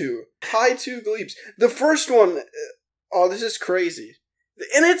send us two. Hi, Two Gleeps. The first one, this is crazy.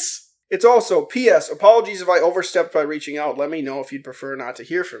 And it's also, P.S. Apologies if I overstepped by reaching out. Let me know if you'd prefer not to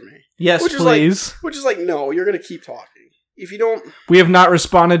hear from me. Yes, please. Which is like, no, you're going to keep talking. If you don't... We have not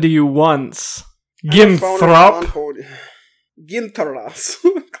responded to you once. Gintaras.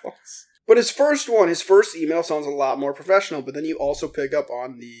 Close. But his first email sounds a lot more professional, but then you also pick up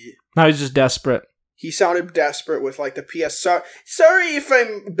on the... No, he's just desperate. He sounded desperate with like the PS, sorry if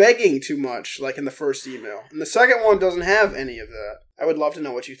I'm begging too much, like in the first email. And the second one doesn't have any of that. I would love to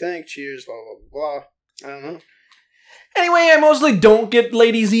know what you think. Cheers, blah, blah, blah. I don't know. Anyway, I mostly don't get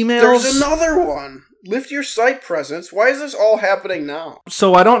ladies' emails. There's another one. Lift your site presence. Why is this all happening now?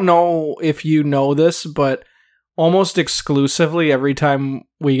 So I don't know if you know this, but almost exclusively every time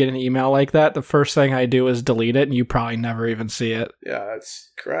we get an email like that, the first thing I do is delete it, and you probably never even see it. Yeah,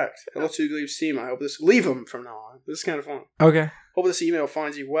 that's correct. Hello, Two Gleeps team. I hope leave them from now on. This is kind of fun. Okay. Hope this email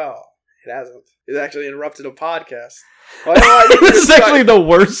finds you well. It hasn't. It actually interrupted a podcast. This is actually the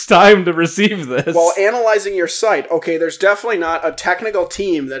worst time to receive this. While analyzing your site. Okay, there's definitely not a technical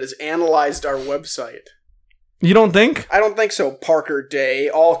team that has analyzed our website. You don't think? I don't think so. Parker Day,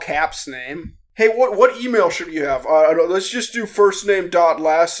 all caps name. Hey, what email should you have? Let's just do first name dot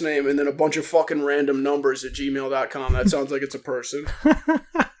last name and then a bunch of fucking random numbers at gmail.com. That sounds like it's a person.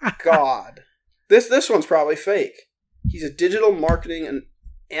 God. This one's probably fake. He's a digital marketing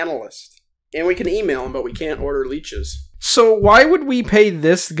analyst. And we can email him, but we can't order leeches. So why would we pay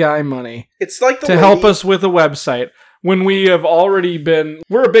this guy money? It's like to help us with a website when we have already been...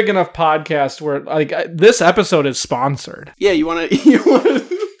 We're a big enough podcast where like this episode is sponsored. Yeah, you want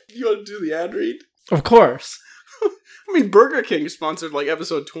to do the ad read? Of course. I mean, Burger King sponsored like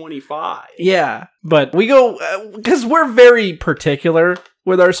episode 25. Yeah, but we go... Because we're very particular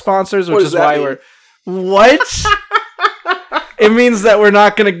with our sponsors, which is why we're... What? It means that we're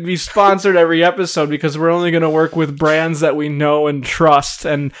not going to be sponsored every episode because we're only going to work with brands that we know and trust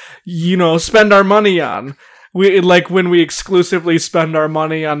and, spend our money on. We like when we exclusively spend our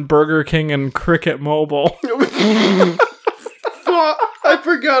money on Burger King and Cricket Mobile. I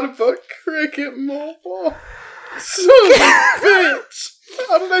forgot about Cricket Mobile. Son of a bitch.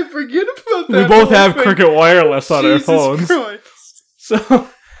 How did I forget about that? We both have Cricket Wireless on Jesus our phones. Christ. So...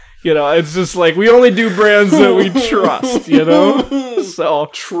 it's just like, we only do brands that we trust, So,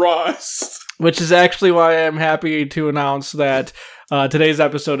 trust. Which is actually why I'm happy to announce that today's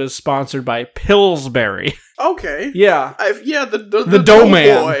episode is sponsored by Pillsbury. Okay. Yeah. The dough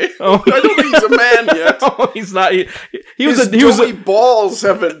man. Boy. Oh. I don't think he's a man yet. Oh, he's not. His balls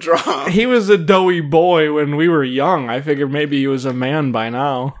haven't dropped. He was a doughy boy when we were young. I figured maybe he was a man by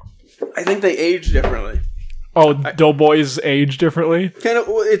now. I think they age differently. Oh, doughboys age differently? Kind of.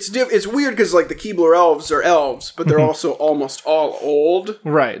 It's weird because like the Keebler elves are elves, but they're also almost all old.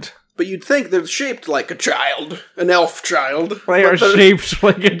 Right. But you'd think they're shaped like a child, an elf child. They are shaped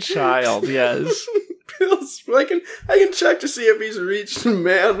like a child. Yes. I can check to see if he's reached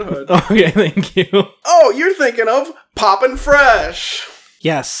manhood. Okay, thank you. Oh, you're thinking of Poppin' Fresh.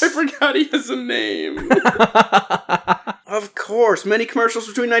 Yes. I forgot he has a name. Of course. Many commercials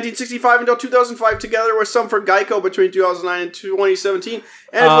between 1965 until 2005, together with some for Geico between 2009 and 2017.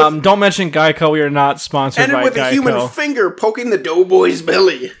 And don't mention Geico. We are not sponsored by Geico. And with a human finger poking the doughboy's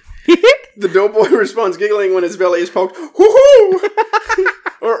belly. The doughboy responds giggling when his belly is poked. Woohoo!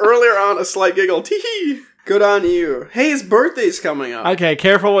 Or earlier on, a slight giggle. Tee-hee. Good on you. Hey, his birthday's coming up. Okay,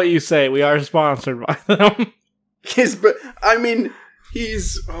 careful what you say. We are sponsored by them.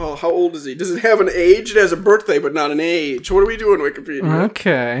 How old is he? Does it have an age? It has a birthday, but not an age. What are we doing, Wikipedia?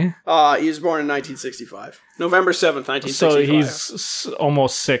 Okay. He was born in 1965. November 7th, 1965. So he's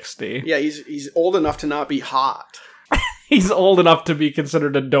almost 60. Yeah, he's old enough to not be hot. He's old enough to be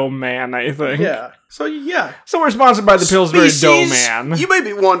considered a dough man, I think. Yeah. So we're sponsored by the Pillsbury Dough Man. You may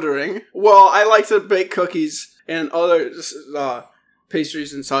be wondering, well, I like to bake cookies and other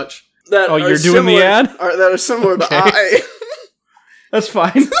pastries and such. You're doing the ad? That are similar to I. That's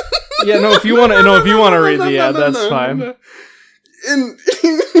fine. Yeah, no, if you want to read the ad, that's fine.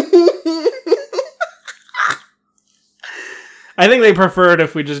 I think they prefer it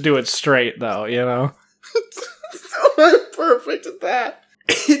if we just do it straight, though, you know? I'm perfect at that.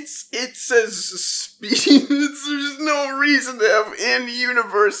 It says there's no reason to have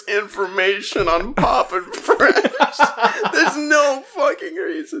in-universe information on Poppin' Fresh. There's no fucking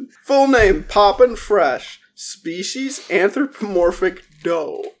reason. Full name, Poppin' Fresh. Species, anthropomorphic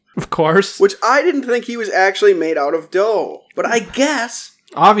dough. Of course. Which I didn't think he was actually made out of dough. But I guess...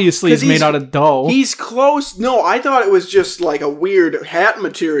 Obviously he's made out of dough. He's close. No, I thought it was just like a weird hat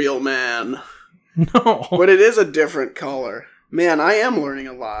material, man. No. But it is a different color. Man, I am learning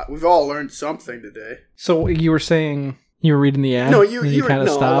a lot. We've all learned something today. So you were saying you were reading the ad? No, you kind of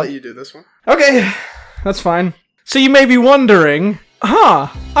stopped? I'll let you do this one. Okay, that's fine. So you may be wondering,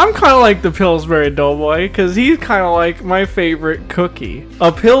 I'm kind of like the Pillsbury Doughboy, because he's kind of like my favorite cookie.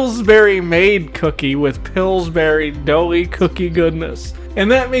 A Pillsbury-made cookie with Pillsbury doughy cookie goodness. And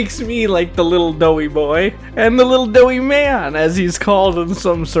that makes me like the little doughy boy, and the little doughy man, as he's called in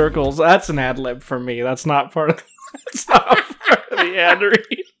some circles. That's an ad-lib for me. That's not part of the ad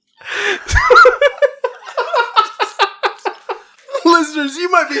read. Listeners,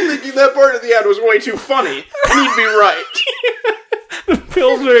 you might be thinking that part of the ad was way too funny. And you'd be right. The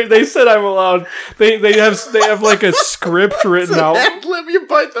Pillsbury, they said I'm allowed. They have like a script written out. Ad-lib, you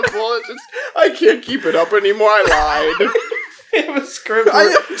bite the bullet. I can't keep it up anymore. I lied. They have a script. I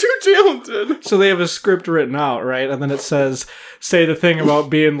am too talented. So they have a script written out, right? And then it says, say the thing about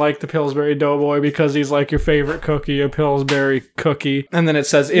being like the Pillsbury Doughboy because he's like your favorite cookie, a Pillsbury cookie. And then it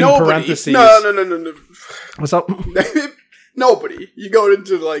says in parentheses. No. What's up? Nobody. You go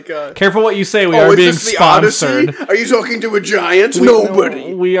into like Careful what you say. We are being sponsored. Odyssey? Are you talking to a giant?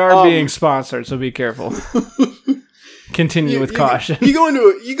 Nobody. We are being sponsored, so be careful. Continue with caution. You go into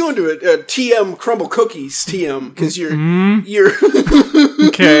a TM Crumble Cookies TM because you're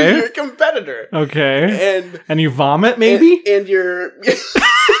okay. You're a competitor. Okay. And you vomit maybe? And you're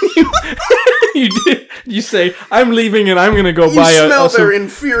you say, I'm leaving and I'm gonna go you buy smell their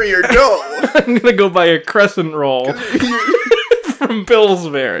inferior dough. I'm gonna go buy a crescent roll from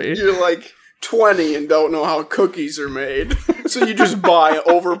Pillsbury. You're like 20 and don't know how cookies are made. So you just buy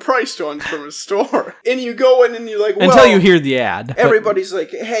overpriced ones from a store. And you go in and you're like, well... Until you hear the ad. Everybody's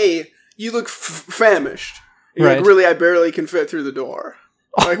like, hey, you look famished. And you're right. like, really, I barely can fit through the door.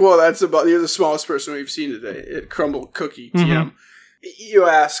 Like, well, you're the smallest person we've seen today at Crumble Cookie TM. Mm-hmm. You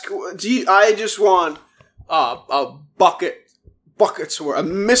ask, I just want a bucket's worth, a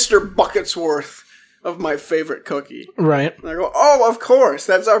Mr. Bucket's worth of my favorite cookie. Right. And I go, oh, of course,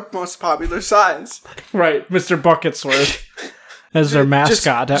 that's our most popular size. Right, Mr. Bucketsworth. As their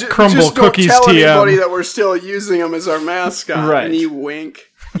mascot at Crumble Cookies TM. Just don't tell anybody that we're still using him as our mascot. Right. And you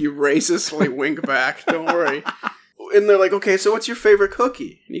wink. You racistly wink back. Don't worry. And they're like, okay, so what's your favorite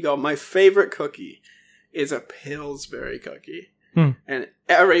cookie? And you go, my favorite cookie is a Pillsbury cookie. And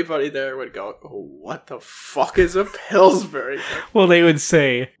everybody there would go, oh, what the fuck is a Pillsbury cookie? Well, they would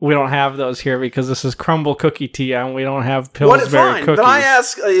say, we don't have those here because this is Crumble Cookie TM. We don't have Pillsbury cookies. Then I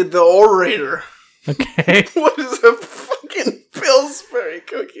ask the orator. Okay. What is a fucking Pillsbury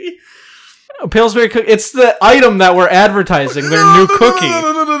cookie? A Pillsbury cookie. It's the item that we're advertising. Their new cookie.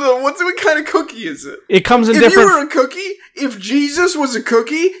 No. What kind of cookie is it? It comes in different... different... If you were a cookie, if Jesus was a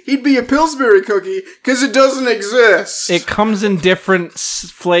cookie, he'd be a Pillsbury cookie, because it doesn't exist. It comes in different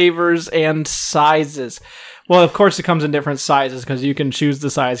flavors and sizes. Well, of course it comes in different sizes, because you can choose the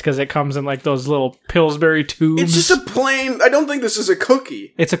size, because it comes in like those little Pillsbury tubes. It's just a plain... I don't think this is a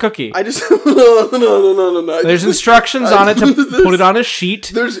cookie. It's a cookie. I just... No. There's instructions on it to put it on a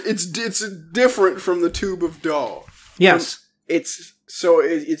sheet. It's different from the tube of dough. Yes. It's So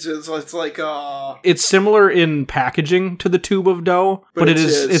it's like It's similar in packaging to the tube of dough, but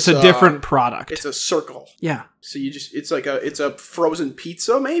it's a different product. It's a circle. Yeah. So it's a frozen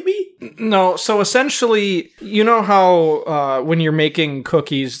pizza, maybe? No, so essentially, you know how when you're making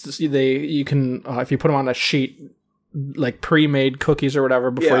cookies, you can if you put them on a sheet, like pre-made cookies or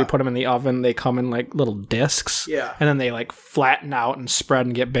whatever, before you put them in the oven, they come in like little discs. Yeah. And then they like flatten out and spread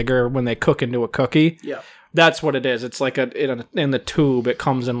and get bigger when they cook into a cookie. Yeah. That's what it is. It's like in the tube, it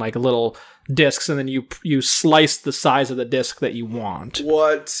comes in like little discs, and then you slice the size of the disc that you want.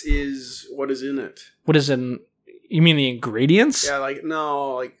 What is in it? What is in? You mean the ingredients? Yeah,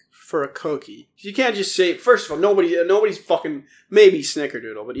 like for a cookie, you can't just say. First of all, nobody's fucking maybe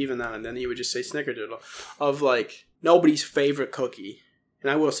Snickerdoodle, but even then, and then you would just say Snickerdoodle of like nobody's favorite cookie. And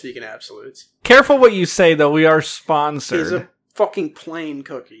I will speak in absolutes. Careful what you say, though. We are sponsored. It's a fucking plain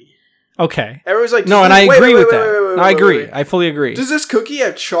cookie. Okay. Everyone's like, no, and I agree with that. No, I agree. I fully agree. Does this cookie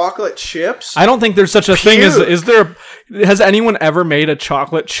have chocolate chips? I don't think there's such a thing as. Is there? Has anyone ever made a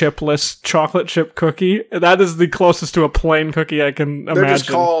chocolate chip cookie? That is the closest to a plain cookie I can imagine. They're just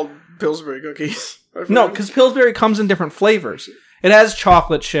called Pillsbury cookies. No, because Pillsbury comes in different flavors. It has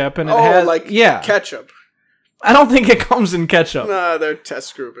chocolate chip and it has ketchup. I don't think it comes in ketchup. Nah, they're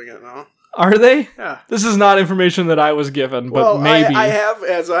test grouping it now. Are they? Yeah. This is not information that I was given, but maybe. I have,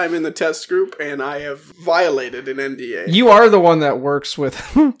 as I'm in the test group, and I have violated an NDA. You are the one that works with...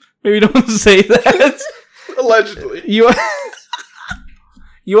 Maybe don't say that. Allegedly. You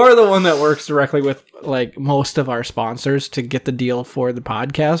are the one that works directly with like most of our sponsors to get the deal for the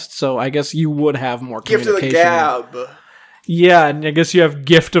podcast, so I guess you would have more communication. Gift of the gab. Yeah, and I guess you have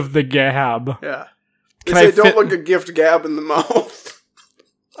gift of the gab. Yeah. They say don't look a gift gab in the mouth.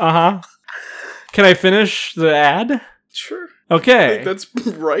 Uh-huh. Can I finish the ad? Sure. Okay. I think that's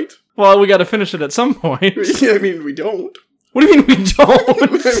right. Well, we got to finish it at some point. I mean, we don't. What do you mean we don't?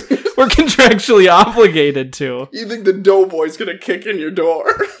 We're contractually obligated to. You think the dough boy's gonna kick in your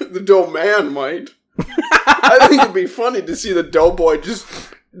door? The dough man might. I think it'd be funny to see the dough boy just...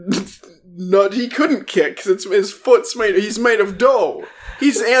 he couldn't kick because his foot's made... He's made of dough.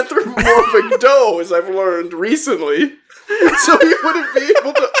 He's anthropomorphic dough, as I've learned recently. So he wouldn't be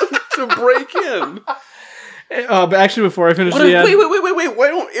able to break in. But actually, before I finish the ad... Wait. Why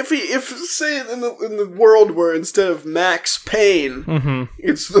don't... If say in the world where instead of Max Payne,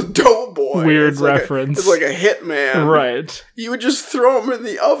 it's the Doughboy. Weird reference. It's like a hitman. Right. You would just throw him in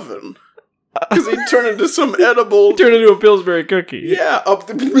the oven. Because he'd turn into some edible... Turn into a Pillsbury cookie. Yeah.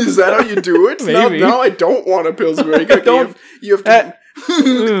 Is that how you do it? Maybe. Now I don't want a Pillsbury cookie. You have to...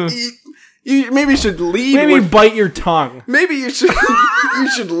 Maybe you should lead. Maybe bite your tongue. Maybe you should. You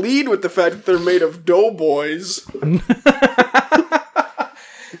should lead with the fact that they're made of doughboys.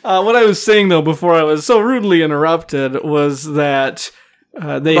 What I was saying though, before I was so rudely interrupted, was that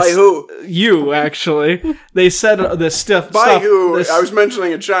they by who? You actually. They said this stuff. By who? I was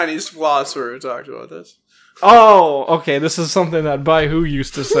mentioning a Chinese philosopher who talked about this. Oh, okay. This is something that By who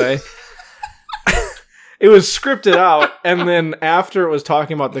used to say. It was scripted out, and then after it was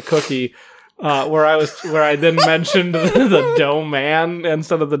talking about the cookie, where I then mentioned the dough man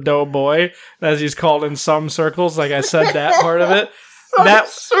instead of the dough boy, as he's called in some circles. Like I said, that part of it.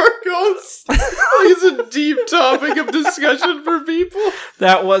 Circles is a deep topic of discussion for people.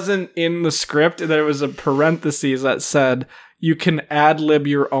 That wasn't in the script. There was a parenthesis that said you can ad-lib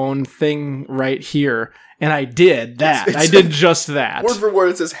your own thing right here. And I did that. I did just that. Word for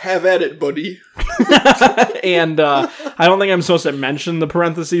word, it says, have at it, buddy. And I don't think I'm supposed to mention the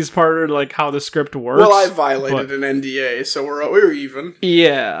parentheses part or like how the script works. Well, I violated an NDA, so we're even.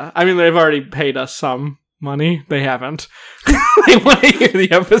 Yeah. I mean, they've already paid us some money. They haven't. They want to hear the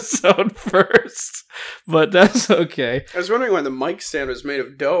episode first. But that's okay. I was wondering why the mic stand was made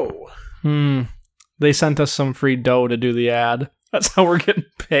of dough. They sent us some free dough to do the ad. That's how we're getting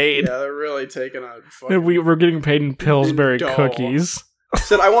paid. Yeah, they're really taking a fucking... We're getting paid in Pillsbury cookies. I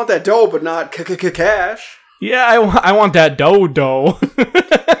said, I want that dough, but not cash. Yeah, I want that dough.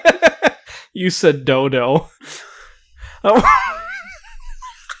 You said dodo.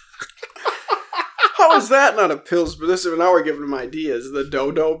 How is that not a Pillsbury? Now we're giving him ideas. The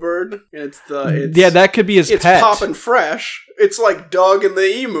dodo bird. And yeah, that could be his pet. It's poppin' fresh. It's like Doug and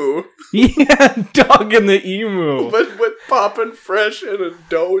the Emu. Yeah, Doug and the Emu. But with poppin' fresh and a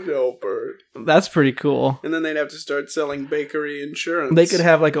dodo bird. That's pretty cool. And then they'd have to start selling bakery insurance. They could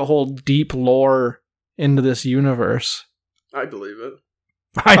have like a whole deep lore into this universe. I believe it.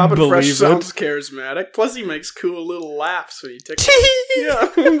 Poppin' fresh sounds charismatic. Plus he makes cool little laughs when he tickles. Yeah.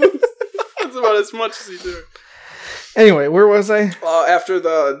 That's about as much as he do. Anyway, where was I? After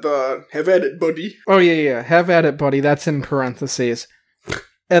the have at it, buddy. Oh, yeah. Have at it, buddy. That's in parentheses.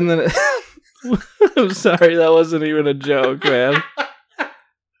 And then I'm sorry, that wasn't even a joke, man.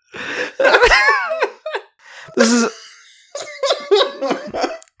 This is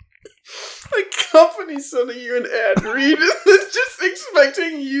the company sending you an ad read and then just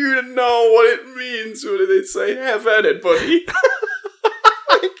expecting you to know what it means when they say have at it, buddy.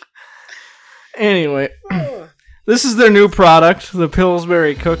 Anyway, this is their new product, the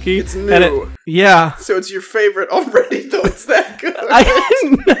Pillsbury cookie. It's new. Yeah. So it's your favorite already, though. It's that good.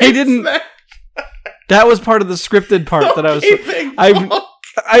 I didn't. That was part of the scripted part that I was.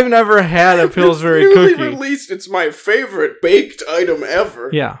 I've never had a Pillsbury it's newly cookie. Released. It's my favorite baked item ever.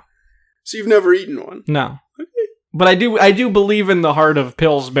 Yeah. So you've never eaten one? No. Okay. But I do believe in the heart of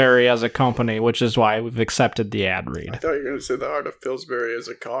Pillsbury as a company, which is why we've accepted the ad read. I thought you were going to say the heart of Pillsbury as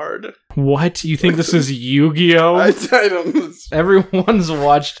a card. What? You think this is Yu-Gi-Oh? I don't know. Everyone's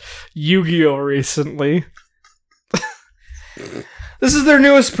watched Yu-Gi-Oh recently. This is their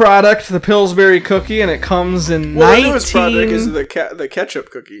newest product, the Pillsbury cookie, and it comes in the newest product is the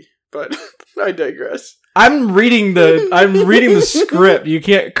ketchup cookie, but I digress. I'm reading the script. You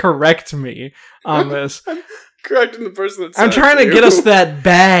can't correct me on this. I'm correcting the person that's. I'm trying to get us that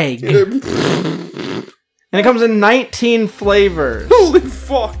bag. And it comes in 19 flavors. Holy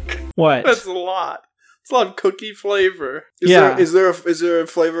fuck. What? That's a lot. It's a lot of cookie flavor. Is there a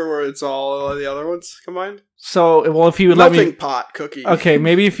flavor where it's all the other ones combined? So, well, if you would Nothing let me... pot cookie. Okay,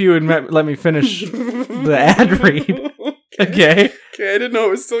 maybe if you would let me finish the ad read. Okay. Okay, I didn't know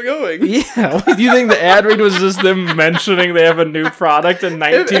it was still going. Yeah. Do you think the ad read was just them mentioning they have a new product and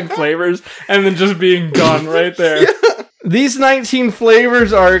 19 flavors and then just being gone right there? Yeah. These 19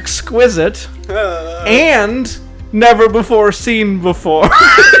 flavors are exquisite and never before seen before.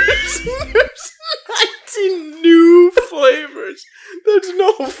 There's 19 new flavors. There's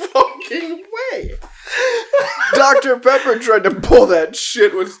no fucking way. Dr. Pepper tried to pull that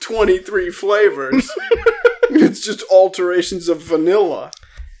shit with 23 flavors. It's just alterations of vanilla.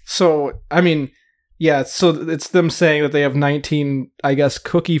 So, I mean, yeah, so it's them saying that they have 19, I guess,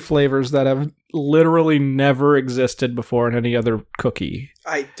 cookie flavors that have literally never existed before in any other cookie.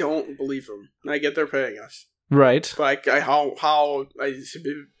 I don't believe them. I get they're paying us. Right. But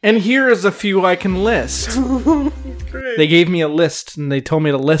and here is a few I can list. Great. They gave me a list, and they told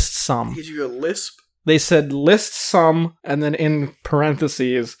me to list some. Did you a lisp? They said list some, and then in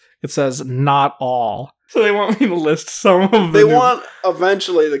parentheses, it says not all. So they want me to list some of them. They want,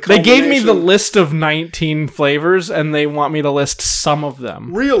 eventually, the They gave me the list of 19 flavors, and they want me to list some of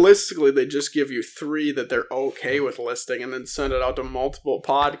them. Realistically, they just give you 3 that they're okay with listing, and then send it out to multiple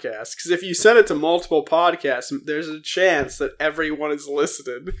podcasts. Because if you send it to multiple podcasts, there's a chance that everyone is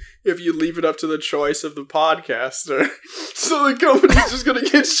listed if you leave it up to the choice of the podcaster. So the company's just going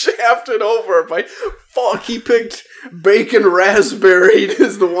to get shafted over by, fuck, he picked bacon raspberry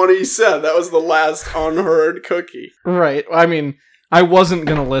is the one he said. That was the last unheard cookie. Right. I mean, I wasn't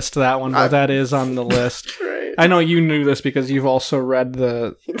going to list that one, but that is on the list. Right. I know you knew this because you've also read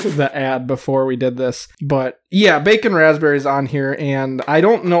the ad before we did this. But yeah, bacon raspberry is on here, and I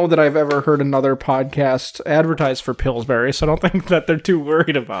don't know that I've ever heard another podcast advertise for Pillsbury, so I don't think that they're too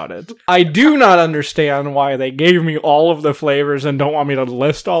worried about it. I do not understand why they gave me all of the flavors and don't want me to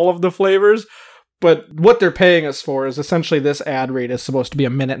list all of the flavors. But what they're paying us for is essentially this ad read is supposed to be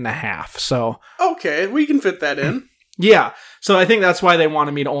 1.5 minutes. So okay, we can fit that in. Yeah. So I think that's why they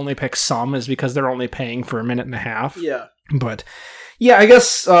wanted me to only pick some, is because they're only paying for 1.5 minutes. Yeah. But yeah, I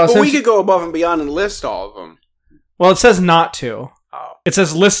guess. But we could go above and beyond and list all of them. Well, it says not to. Oh. It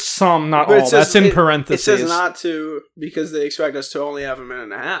says list some, not all. That's in parentheses. It says not to because they expect us to only have 1.5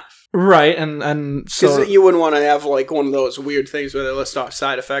 minutes. Right, and so... Because you wouldn't want to have like one of those weird things where they list off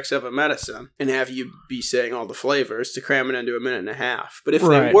side effects of a medicine and have you be saying all the flavors to cram it into 1.5 minutes. But if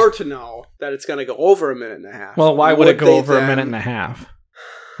they were to know that it's going to go over 1.5 minutes... Well, why would it go over 1.5 minutes?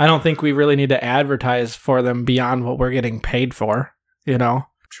 I don't think we really need to advertise for them beyond what we're getting paid for, you know?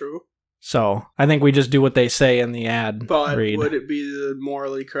 True. So, I think we just do what they say in the ad read. Would it be the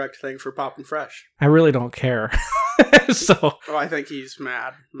morally correct thing for Poppin' Fresh? I really don't care. So, I think he's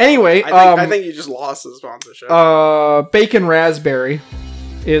mad. Anyway, I think you just lost the sponsorship. Bacon Raspberry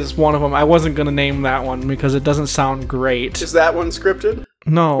is one of them. I wasn't going to name that one because it doesn't sound great. Is that one scripted?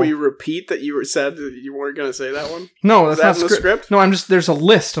 No. Will you repeat that you said that you weren't going to say that one? No, that's not in the script. No, there's a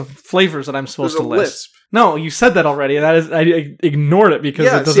list of flavors that I'm supposed to list. Lisp. No, you said that already, and I ignored it because it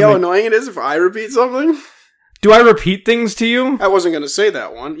doesn't. See how annoying it is if I repeat something? Do I repeat things to you? I wasn't going to say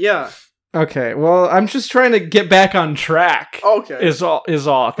that one. Yeah. Okay, well, I'm just trying to get back on track. Okay. Is all.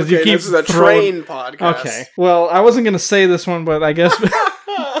 Because you keep this is a train podcast. Okay. Well, I wasn't going to say this one, but I guess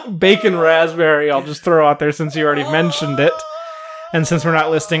Bacon Raspberry I'll just throw out there since you already mentioned it. And since we're not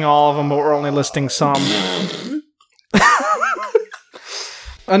listing all of them, but we're only listing some.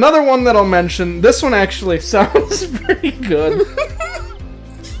 Another one that I'll mention, this one actually sounds pretty good.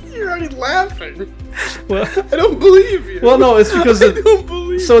 You're already laughing. Well, I don't believe you. Well, no, it's because I don't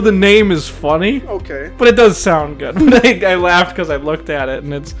believe so the name is funny. Okay. But it does sound good. I laughed because I looked at it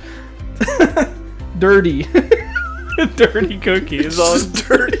and it's dirty. Dirty cookie is all Just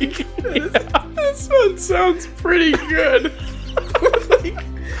dirty. Yeah. This one sounds pretty good. Like,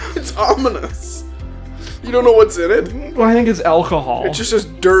 it's ominous. You don't know what's in it? Well, I think it's alcohol. It's just this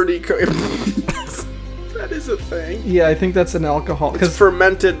dirty cookie. That is a thing. Yeah, I think that's an alcohol. It's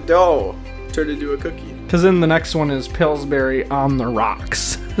fermented dough turned into a cookie. Because then the next one is Pillsbury on the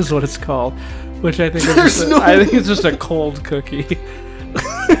rocks, is what it's called. Which I think is I think it's just a cold cookie.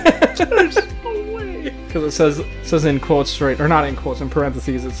 There's no way. Because it says in quotes, right, or not in quotes, in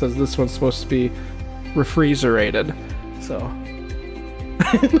parentheses, it says this one's supposed to be refrigerated. So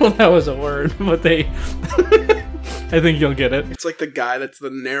I didn't know that was a word, but I think you'll get it. It's like the guy that's the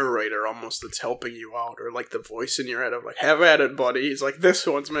narrator almost that's helping you out, or like the voice in your head of like, have at it, buddy. He's like, this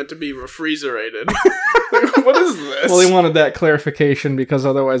one's meant to be refrigerated. Like, what is this? Well, he wanted that clarification because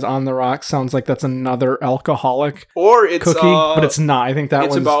otherwise On the Rocks sounds like that's another alcoholic or it's cookie, but it's not. I think that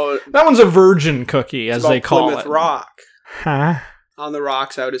that one's a virgin cookie, as they call Plymouth it. Rock. Huh? On the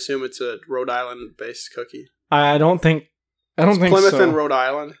Rocks, I would assume it's a Rhode Island-based cookie. I don't think Plymouth so. and Rhode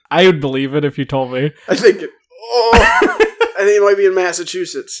Island. I would believe it if you told me. I think I think it might be in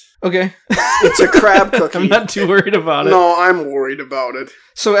Massachusetts. Okay. It's a crab cookie. I'm not too worried about it. No, I'm worried about it.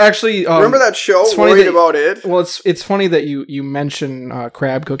 So actually, remember that show, Worried About It? Well, it's funny that you mention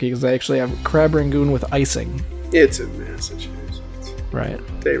crab cookie because they actually have crab rangoon with icing. It's in Massachusetts. Right.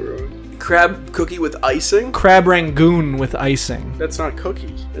 They ruined crab cookie with icing? Crab rangoon with icing. That's not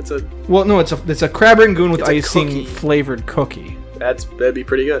cookie. It's a... Well, no, it's a crab rangoon with icing cookie. Flavored cookie. That'd be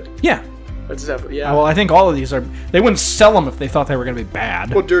pretty good. Yeah. That's definitely, yeah. Well, I think all of these are... They wouldn't sell them if they thought they were going to be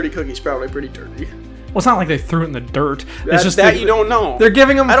bad. Well, dirty cookie's probably pretty dirty. Well, it's not like they threw it in the dirt. It's just that you don't know. They're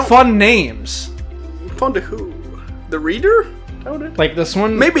giving them fun names. Fun to who? The reader? Like this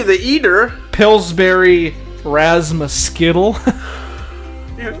one? Maybe the eater. Pillsbury Rasma Skittle.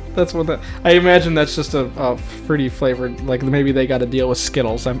 Yeah. That's what that... I imagine that's just a fruity flavored... Like, maybe they got a deal with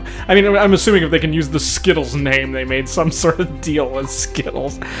Skittles. I'm assuming if they can use the Skittles name, they made some sort of deal with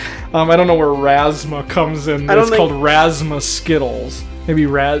Skittles. I don't know where Rasma comes in. It's called Rasma Skittles.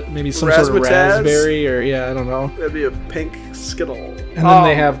 Maybe some sort of raspberry, or... Yeah, I don't know. That'd be a pink Skittle. And then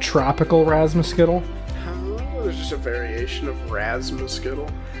they have Tropical Rasma Skittle. There's just a variation of Rasma Skittle.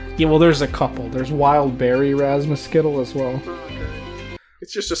 Yeah, well, there's a couple. There's Wild Berry Rasma Skittle as well. Okay.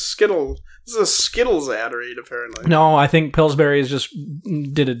 It's just a Skittle. This is a Skittles ad read, apparently. No, I think Pillsbury's just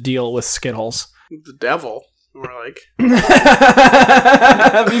did a deal with Skittles. The devil. More like. Be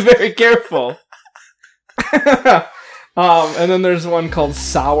very careful. And then there's one called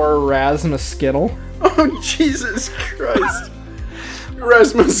Sour Rasma Skittle. Oh, Jesus Christ.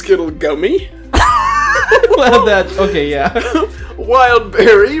 Rasma Skittle gummy? Well, okay, yeah. Wild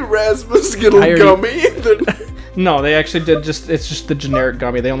Berry Rasma Skittle gummy? No, they actually did it's just the generic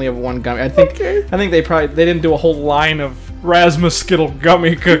gummy. They only have one gummy. I think they didn't do a whole line of Rasma Skittle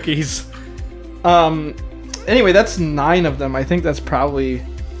gummy cookies. Anyway, that's 9 of them. I think that's probably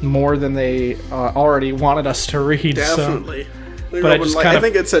more than they already wanted us to read. Definitely. So. But I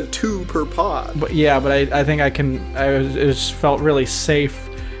think it said 2 per pod. But yeah, but I think it just felt really safe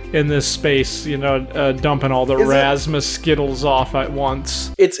in this space, dumping all the Rasma Skittles off at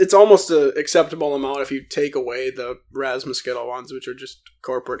once. It's almost an acceptable amount if you take away the Rasma Skittle ones, which are just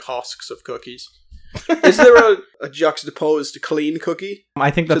corporate husks of cookies. Is there a juxtaposed clean cookie? I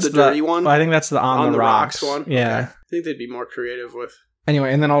think that's the dirty one. I think that's the on the rocks one. Yeah, okay. I think they'd be more creative with.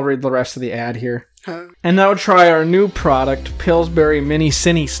 Anyway, and then I'll read the rest of the ad here. And now try our new product, Pillsbury Mini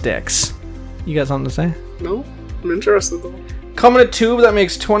Cine Sticks. You got something to say? No, I'm interested though. Come in a tube that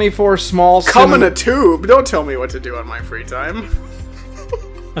makes 24 small... Come in a tube? Don't tell me what to do on my free time.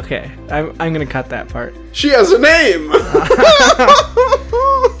 Okay, I'm gonna cut that part. She has a name!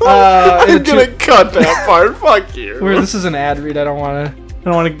 I'm gonna cut that part, fuck you. This is an ad read, I don't wanna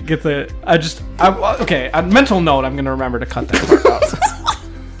get the... Okay, on mental note, I'm gonna remember to cut that part out.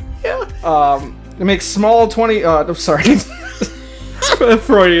 Yeah. It makes small 20... sorry. A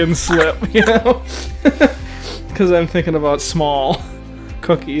Freudian slip, Because I'm thinking about small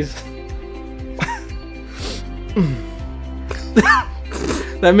cookies.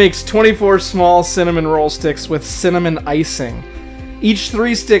 That makes 24 small cinnamon roll sticks with cinnamon icing. Each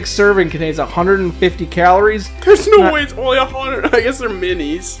 3-stick serving contains 150 calories. There's no way it's only 100. I guess they're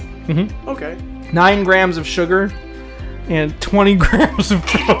minis. Mm-hmm. Okay. 9 grams of sugar, and 20 grams of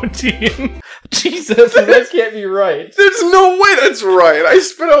protein. Jesus, that can't be right. There's no way that's right. I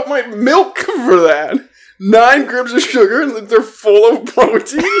spit out my milk for that. 9 grams of sugar and they're full of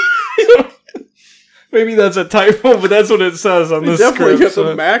protein. Maybe that's a typo, but that's what it says on this definitely script.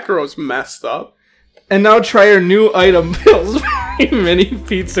 Definitely got the macros messed up. And now try our new item, Pillsbury mini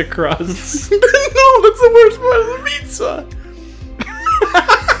pizza crusts. No, that's the worst part of the pizza.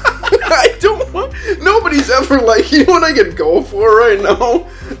 I don't want... Nobody's ever like, you know what I could go for right now?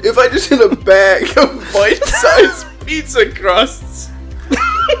 If I just hit a bag of bite-sized pizza crusts.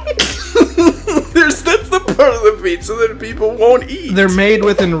 That's the part of the pizza that people won't eat. They're made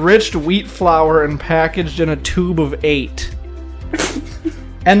with enriched wheat flour and packaged in a tube of 8.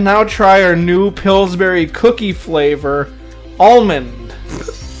 And now try our new Pillsbury cookie flavor, almond.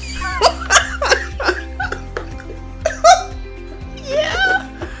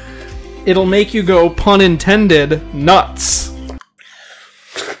 Yeah. It'll make you go, pun intended, nuts.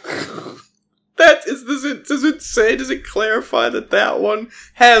 Does it clarify that one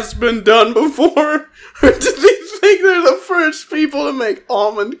has been done before? Or did they think they're the first people to make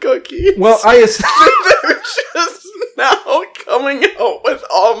almond cookies? Well, they're just now coming out with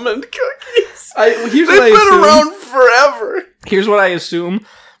almond cookies. They've been around forever. Here's what I assume.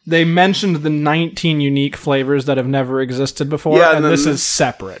 They mentioned the 19 unique flavors that have never existed before, yeah, and this is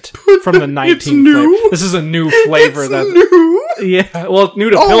separate from the 19 it's new. flavors. This is a new flavor. New? Yeah, well, it's new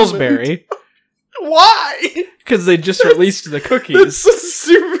to Pillsbury. Why? Because they just released the cookies. That's so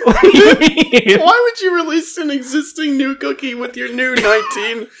super. Why would you release an existing new cookie with your new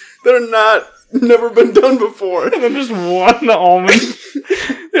 19 that are never been done before? And then just one almond.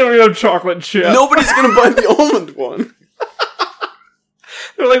 They don't even have chocolate chip. Nobody's gonna buy the almond one.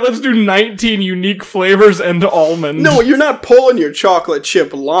 They're like, let's do 19 unique flavors and almond. No, you're not pulling your chocolate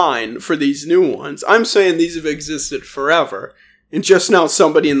chip line for these new ones. I'm saying these have existed forever. And just now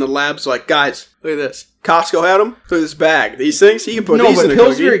somebody in the lab's like, guys, look at this. Costco had them. Look at this bag. These things, you can put these in a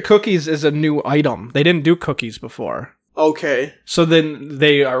Pillsbury cookie. cookies is a new item. They didn't do cookies before. Okay. So then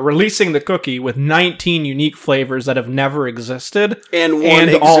they are releasing the cookie with 19 unique flavors that have never existed. And one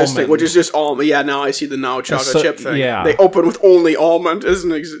existing, almond. which is just almond. Yeah, now I see the chocolate chip thing. Yeah. They open with only almond.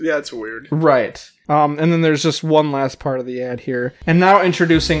 Yeah, that's weird. Right. And then there's just one last part of the ad here. And now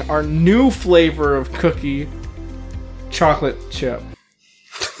introducing our new flavor of cookie, chocolate chip.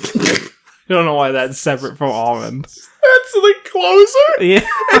 I don't know why that's separate from almond. That's the closer. Yeah,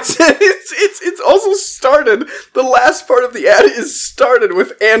 it's also started. The last part of the ad is started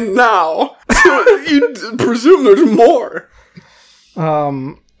with "and now," so you presume there's more.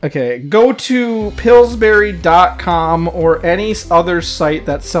 Okay, go to Pillsbury.com or any other site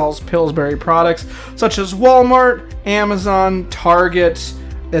that sells Pillsbury products, such as Walmart, Amazon, Target,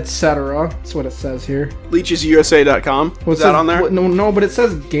 etc. That's what it says here. LeechesUSA.com. Was that on there? No, but it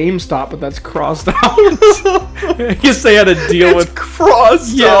says GameStop, but that's crossed out. I guess they had a deal with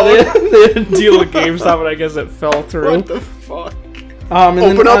crossed out. They had a deal with GameStop, and I guess it fell through. What the fuck?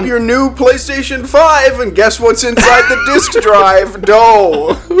 Open up your new PlayStation 5 and guess what's inside the disc drive?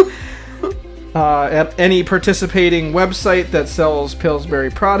 Dough. At any participating website that sells Pillsbury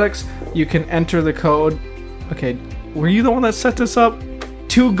products, you can enter the code. Okay, were you the one that set this up?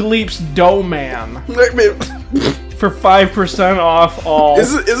 2 Gleeps Dough Man for 5% off all.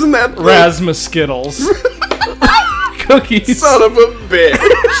 Isn't that Rasmus Skittles cookies? Son of a bitch!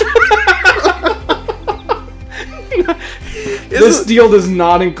 This deal does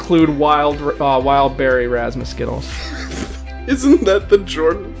not include wild berry Rasmus Skittles. Isn't that the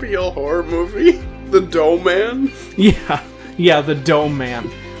Jordan Peele horror movie, The Dough Man? Yeah, The Dough Man.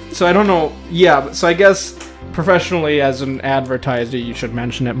 So I don't know. Yeah, so I guess. Professionally, as an advertiser, you should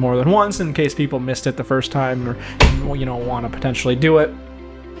mention it more than once in case people missed it the first time or want to potentially do it.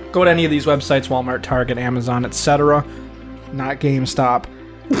 Go to any of these websites, Walmart, Target, Amazon, etc. Not GameStop.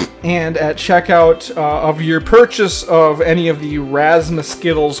 And at checkout of your purchase of any of the Rasmus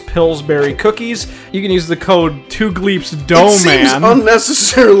Skittles Pillsbury cookies, you can use the code 2GleepsDoughMan. It seems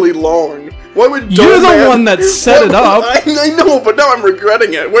unnecessarily long. Why would You're the one that set it up. I know, but now I'm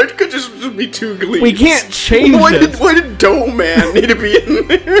regretting it. Why could just be 2 Gleeps? We can't change it. Why did Dough Man need to be in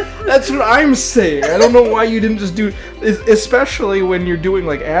there? That's what I'm saying. I don't know why you didn't just do... Especially when you're doing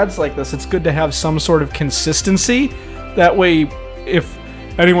like ads like this, it's good to have some sort of consistency. That way, if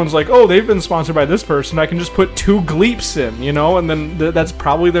anyone's like, oh, they've been sponsored by this person, I can just put 2 Gleeps in, and then that's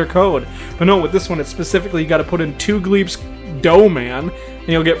probably their code. But no, with this one, it's specifically you got to put in 2 Gleeps Dough Man, and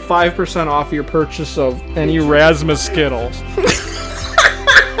you'll get 5% off your purchase of any Rasmus Skittles.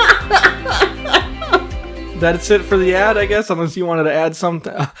 That's it for the ad, I guess, unless you wanted to add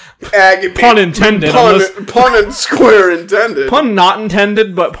something. Ag- Pun intended. Pun and square intended. Pun not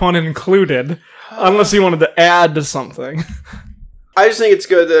intended, but pun included. Unless you wanted to add something. I just think it's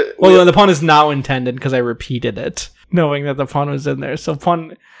good that... Well, the pun is now intended because I repeated it, knowing that the pun was in there. So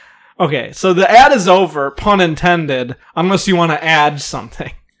pun... Okay, so the ad is over, pun intended, unless you want to add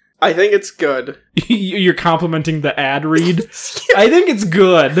something. I think it's good. You're complimenting the ad read? I think it's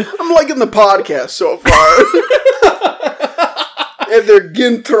good. I'm liking the podcast so far. And they're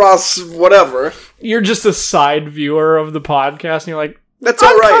Gintros, whatever. You're just a side viewer of the podcast, and you're like, that's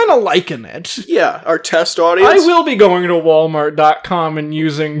all right. I'm kind of liking it. Yeah, our test audience. I will be going to Walmart.com and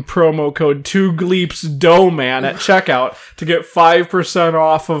using promo code 2GleepsDoughMan at checkout to get 5%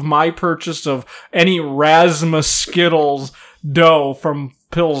 off of my purchase of any Rasmus Skittles dough from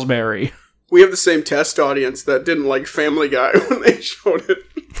Pillsbury. We have the same test audience that didn't like Family Guy when they showed it.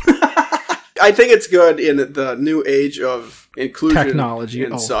 I think it's good in the new age of inclusion, technology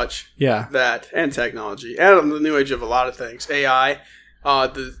and such. Yeah, and technology, and the new age of a lot of things. AI.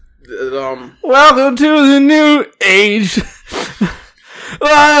 Welcome to the new age.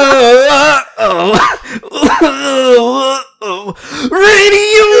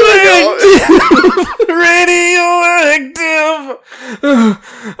 Radioactive.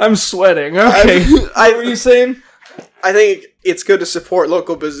 I'm sweating. Okay, what were you saying? I think it's good to support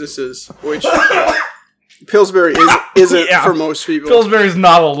local businesses, which Pillsbury isn't for most people. Pillsbury's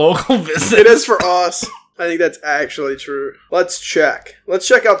not a local business. It is for us. I think that's actually true. Let's check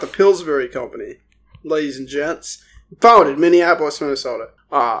out the Pillsbury Company, ladies and gents. Founded Minneapolis, Minnesota.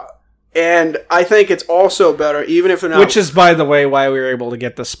 And I think it's also better, even if they're not... Which is, by the way, why we were able to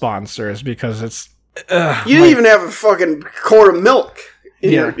get the sponsors, because it's... you didn't even have a fucking quart of milk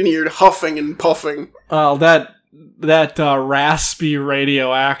in your huffing and puffing. Well, that raspy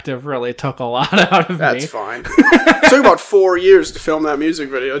radioactive really took a lot out of me. That's fine. It took about 4 years to film that music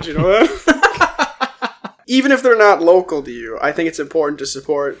video. Did you know that? Even if they're not local to you, I think it's important to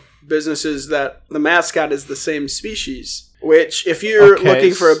support businesses that the mascot is the same species. Which, if you're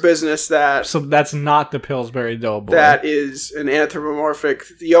looking for a business that... So that's not the Pillsbury Doughboy. That is an anthropomorphic...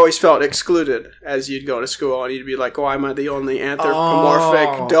 You always felt excluded as you'd go to school, and you'd be like, oh, I'm the only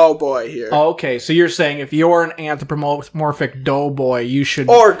anthropomorphic doughboy here. Okay, so you're saying if you're an anthropomorphic doughboy, you should...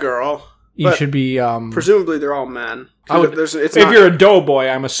 Or girl. You should be... presumably they're all men. If you're a doughboy,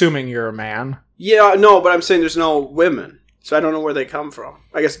 I'm assuming you're a man. Yeah, no, but I'm saying there's no women. So I don't know where they come from.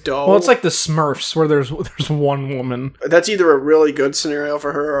 I guess dough. Well, it's like the Smurfs, where there's one woman. That's either a really good scenario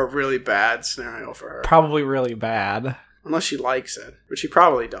for her or a really bad scenario for her. Probably really bad. Unless she likes it, which she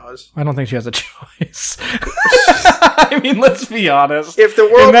probably does. I don't think she has a choice. I mean, let's be honest. If the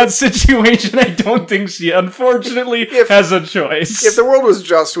world... In that situation, I don't think she, unfortunately, has a choice. If the world was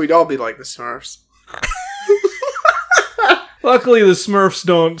just, we'd all be like the Smurfs. Luckily, the Smurfs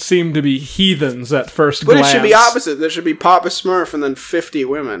don't seem to be heathens at first glance. But it should be opposite. There should be Papa Smurf and then 50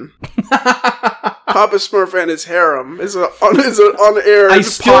 women. Papa Smurf and his harem is an unaired pilot. I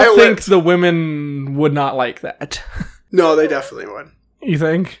still think the women would not like that. No, they definitely would. You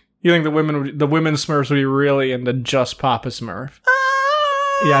think? You think the women Smurfs would be really into just Papa Smurf?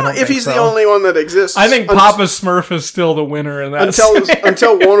 Yeah, I don't if think he's so. The only one that exists. I think Papa Smurf is still the winner in that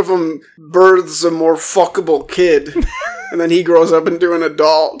until one of them births a more fuckable kid. And then he grows up into an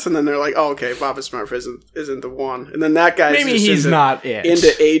adult, and then they're like, "Oh, okay, Papa Smurf isn't the one." And then that guy's maybe he's not it.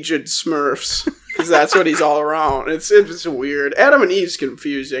 Into aged Smurfs because that's what he's all around. It's weird. Adam and Eve's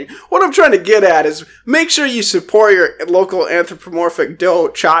confusing. What I'm trying to get at is make sure you support your local anthropomorphic dough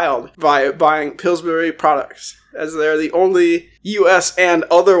child by buying Pillsbury products, as they're the only U.S. and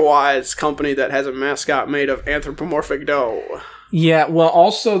otherwise company that has a mascot made of anthropomorphic dough. Yeah, well,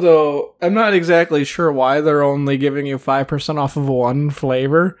 also, though, I'm not exactly sure why they're only giving you 5% off of one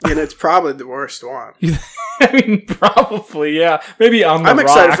flavor. And it's probably the worst one. I mean, probably, yeah. Maybe on the I'm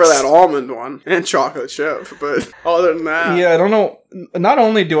rocks. excited for that almond one and chocolate chip, but other than that... Yeah, I don't know. Not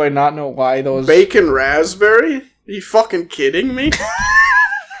only do I not know why those... Bacon raspberry? Are you fucking kidding me?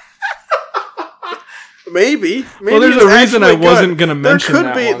 Maybe. Well, there's a reason I wasn't going to mention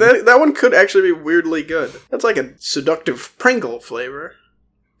that one. That one could actually be weirdly good. That's like a seductive Pringle flavor.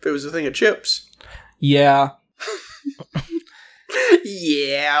 If it was a thing of chips. Yeah.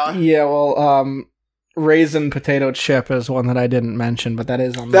 Yeah. Yeah, well, Raisin Potato Chip is one that I didn't mention, but that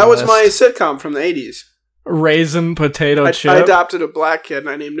is on the That was list. my sitcom from the 80s. Raisin Potato Chip? I adopted a black kid and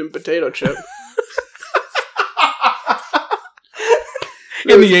I named him Potato Chip.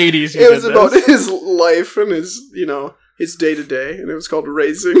 In the 80s, it was about his life and his day-to-day, and it was called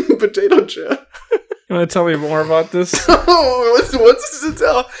Raising Potato Chip. You want to tell me more about this? What's this to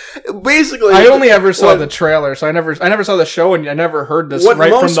tell? Basically, I only ever saw the trailer, so I never saw the show, and I never heard this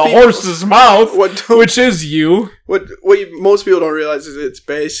right from the horse's mouth, which is you. What most people don't realize is it's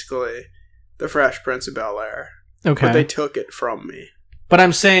basically the Fresh Prince of Bel-Air. Okay. But they took it from me. But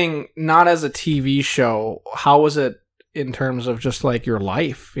I'm saying, not as a TV show. How was it in terms of just like your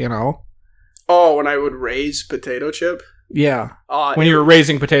life, you know? Oh, when I would raise Potato Chip? Yeah. When you were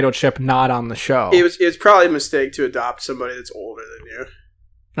raising Potato Chip, not on the show. It was probably a mistake to adopt somebody that's older than you.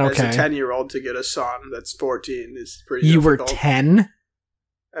 Okay. As a 10-year-old to get a son that's 14 is pretty You difficult. were 10?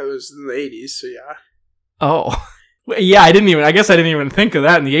 I was in the 80s, so yeah. Oh. Yeah, I guess I didn't even think of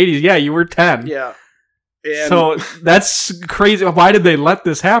that in the 80s. Yeah, you were 10. Yeah. And so that's crazy. Why did they let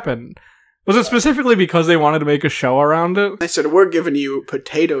this happen? Was it specifically because they wanted to make a show around it? They said, we're giving you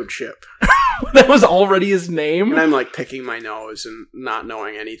Potato Chip. That was already his name? And I'm like picking my nose and not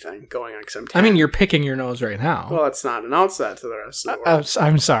knowing anything going on because I'm 10. I mean, you're picking your nose right now. Well, let's not announce that to the rest of the world.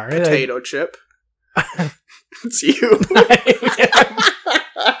 I'm sorry. Potato Chip. It's you.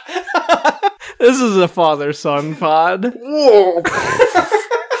 This is a father-son pod. Whoa.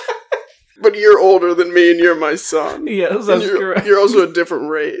 But you're older than me and you're my son. Yes, that's correct. You're also a different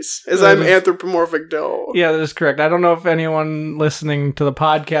race, as I'm anthropomorphic dough. Yeah, that is correct. I don't know if anyone listening to the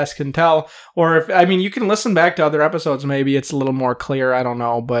podcast can tell, or if, I mean, you can listen back to other episodes, maybe it's a little more clear, I don't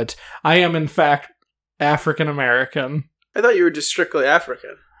know, but I am, in fact, African-American. I thought you were just strictly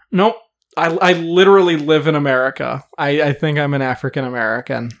African. Nope. I literally live in America. I think I'm an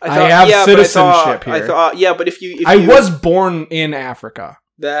African-American. I have citizenship here. But if you I was born in Africa.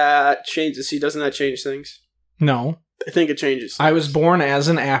 That changes. See, doesn't that change things? No. I think it changes things. I was born as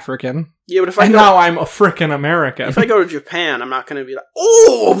an African. Yeah, but now I'm a frickin' American. If I go to Japan, I'm not going to be like,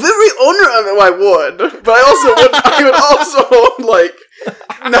 oh, very I would. But I would also like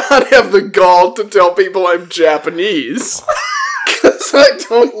not have the gall to tell people I'm Japanese. Because I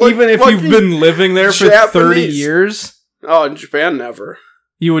don't look even if you've been living there for Japanese. 30 years? Oh, in Japan, never.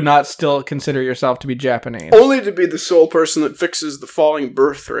 You would not still consider yourself to be Japanese? Only to be the sole person that fixes the falling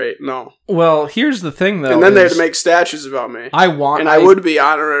birth rate, no. Well, here's the thing, though. And then they had to make statues about me. I would be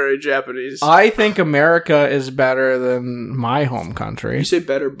honorary Japanese. I think America is better than my home country. You say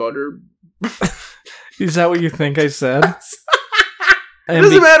better butter? Is that what you think I said? It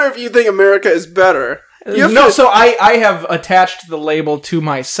doesn't matter if you think America is better. So I have attached the label to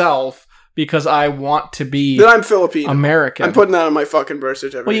myself because I want to be then I'm Filipino. American. I'm putting that on my fucking birth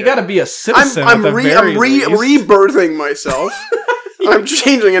certificate. Well, you got to be a citizen. I'm rebirthing myself. I'm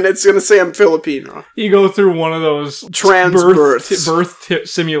changing and it's going to say I'm Filipino. You go through one of those birth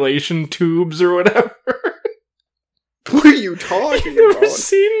simulation tubes or whatever. What are you talking about? You ever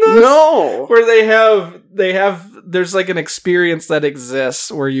seen this? No. Where there's like an experience that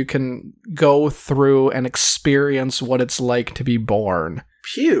exists where you can go through and experience what it's like to be born.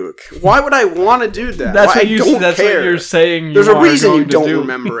 Puke. Why would I want to do that? That's what you're saying. There's a reason you don't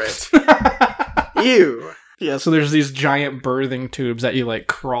remember it. Ew. Yeah, so there's these giant birthing tubes that you like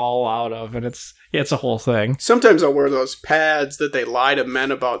crawl out of, and it's a whole thing. Sometimes I'll wear those pads that they lie to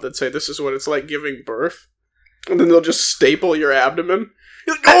men about that say this is what it's like giving birth. And then they'll just staple your abdomen.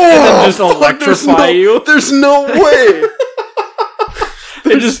 And then just electrify you. There's no way.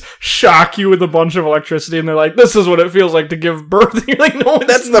 They just shock you with a bunch of electricity, and they're like, "This is what it feels like to give birth." You're like, "No,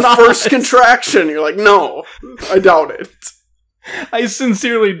 that's the first contraction." You're like, "No, I doubt it." I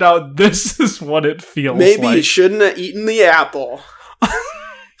sincerely doubt this is what it feels like. Maybe you shouldn't have eaten the apple.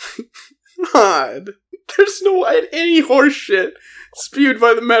 God, there's no way any horse shit spewed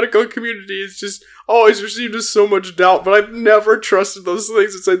by the medical community is just always received with so much doubt, but I've never trusted those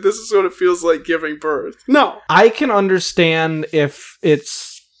things and said this is what it feels like giving birth. No. I can understand if it's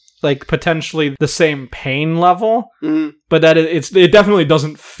like potentially the same pain level, but that it definitely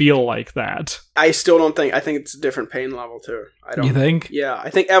doesn't feel like that. I still don't think. I think it's a different pain level too. You think? Yeah, I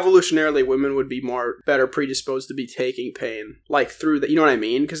think evolutionarily women would be better predisposed to be taking pain, like through that. You know what I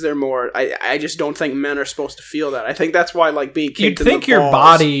mean? Because they're more. I just don't think men are supposed to feel that. I think that's why like being kicked in the balls. You'd think your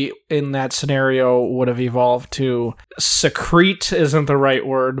body in that scenario would have evolved to secrete isn't the right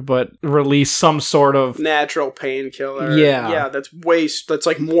word, but release some sort of natural painkiller. Yeah, that's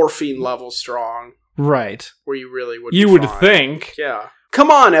like morphine level strong. Right. Where you really would. You would think. Yeah.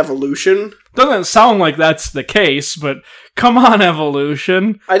 Come on, evolution. Doesn't sound like that's the case, but come on,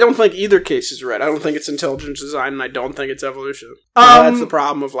 evolution. I don't think either case is right. I don't think it's intelligent design, and I don't think it's evolution. That's the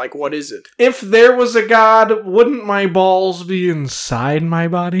problem of, like, what is it? If there was a god, wouldn't my balls be inside my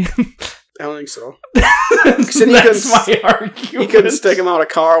body? I don't think so. That's my argument. You couldn't stick him out a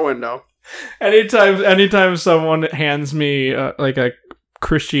car window. Anytime someone hands me, like, a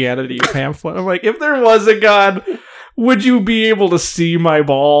Christianity pamphlet. I'm like, if there was a God, would you be able to see my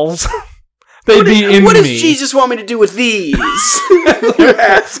balls? They'd be in me. What does Jesus want me to do with these? You're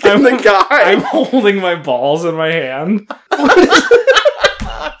asking the guy. I'm holding my balls in my hand.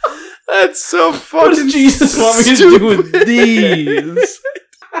 That's so fucking What does Jesus want me to do with these?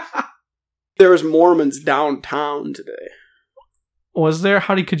 There was Mormons downtown today. Was there?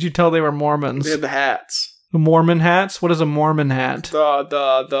 Could you tell they were Mormons? They had the hats. The Mormon hats? What is a Mormon hat?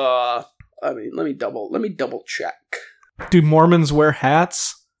 I mean, let me double check. Do Mormons wear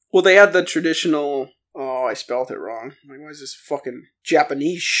hats? Well, they had the traditional... Oh, I spelled it wrong. Like, why is this fucking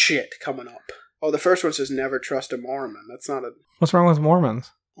Japanese shit coming up? Oh, the first one says never trust a Mormon. That's not a... What's wrong with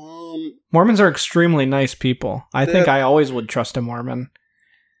Mormons? Mormons are extremely nice people. I think I always would trust a Mormon.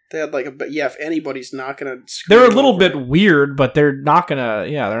 They had like a... But yeah, if anybody's not gonna... They're a little bit weird, but they're not gonna...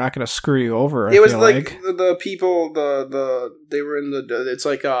 Yeah, they're not gonna screw you over, It was like the people... They were in the... It's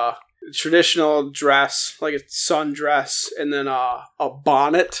like a... traditional dress, like a sundress, and then a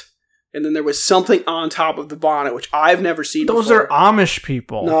bonnet, and then there was something on top of the bonnet, which I've never seen before. Those are Amish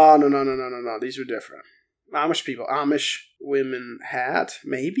people. No. These are different. Amish people. Amish women hat,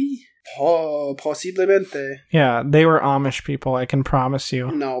 maybe? Posiblemente. Yeah, they were Amish people, I can promise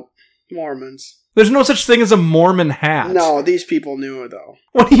you. No, Mormons. There's no such thing as a Mormon hat. No, these people knew it, though.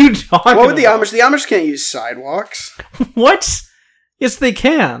 What are you talking about? What would the Amish... The Amish can't use sidewalks. What? Yes, they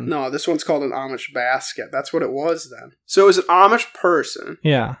can. No, this one's called an Amish basket. That's what it was then. So it was an Amish person.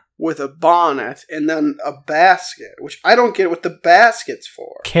 Yeah. With a bonnet and then a basket, which I don't get what the basket's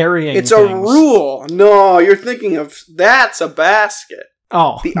for. Carrying It's things. a rule. No, you're thinking of... That's a basket.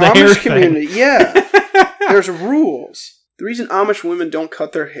 Oh, the hair Amish community. thing. Yeah. There's rules. The reason Amish women don't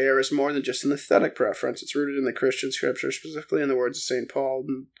cut their hair is more than just an aesthetic preference. It's rooted in the Christian scripture, specifically in the words of St. Paul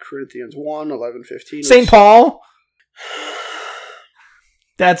in Corinthians 1, 11, 15. St. Paul?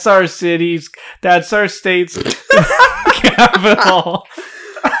 That's our city's... That's our state's capital.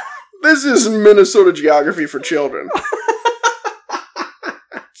 This is Minnesota geography for children.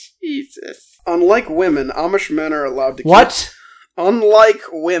 Jesus. Unlike women, Amish men are allowed to keep... What? Unlike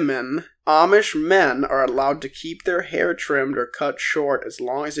women, Amish men are allowed to keep their hair trimmed or cut short as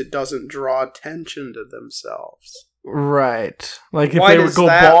long as it doesn't draw attention to themselves. Right. Like if Why they does would go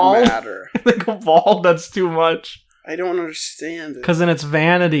that bald? matter? If they go bald, that's too much. I don't understand it. Because then it's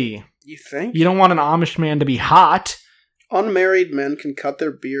vanity. You think? You don't want an Amish man to be hot. Unmarried men can cut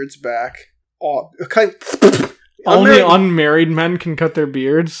their beards back. Only unmarried men can cut their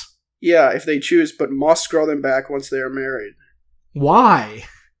beards? Yeah, if they choose, but must grow them back once they are married. Why?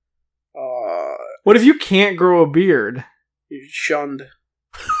 What if you can't grow a beard? You're shunned.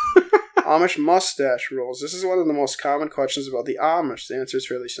 Amish mustache rules. This is one of the most common questions about the Amish. The answer is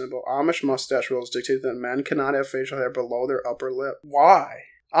fairly simple. Amish mustache rules dictate that men cannot have facial hair below their upper lip. Why?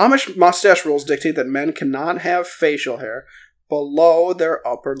 Amish mustache rules dictate that men cannot have facial hair below their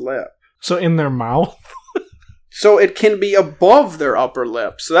upper lip. So in their mouth? So it can be above their upper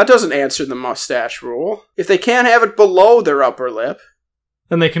lip. So that doesn't answer the mustache rule. If they can't have it below their upper lip,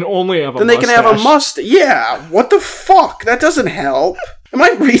 then they can only have a mustache. Then they can have a mustache. Yeah, what the fuck? That doesn't help. Am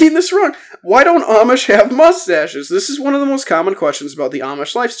I reading this wrong? Why don't Amish have mustaches? This is one of the most common questions about the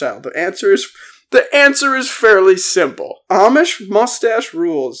Amish lifestyle. The answer is fairly simple. Amish mustache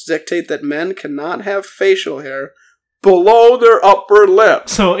rules dictate that men cannot have facial hair below their upper lip.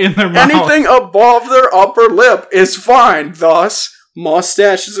 So in their mouth. Anything above their upper lip is fine. Thus,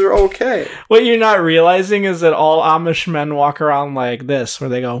 mustaches are okay. What you're not realizing is that all Amish men walk around like this, where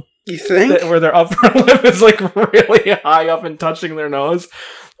they go... You think? Where their upper lip is like really high up and touching their nose.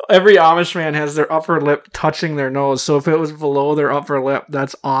 Every Amish man has their upper lip touching their nose. So if it was below their upper lip,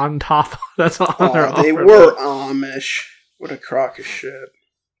 that's on top. That's on their upper lip. They were Amish. What a crock of shit.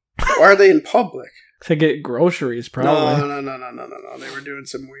 Why are they in public? To get groceries, probably. No. They were doing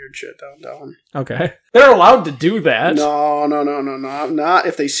some weird shit downtown. Okay. They're allowed to do that. No. Not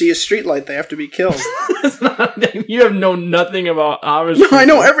if they see a streetlight, they have to be killed. You have known nothing about Amish. No, I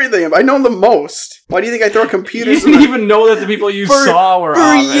know everything. I know the most. Why do you think I throw computers? You didn't even know that the people you saw were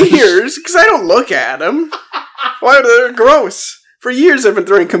Amish. For years, because I don't look at them. Why are they gross? For years, I've been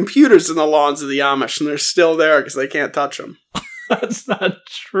throwing computers in the lawns of the Amish, and they're still there because they can't touch them. That's not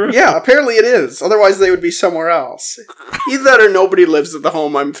true. Yeah, apparently it is. Otherwise, they would be somewhere else. Either that or nobody lives at the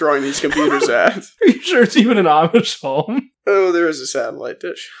home I'm throwing these computers at. Are you sure it's even an Amish home? Oh, there is a satellite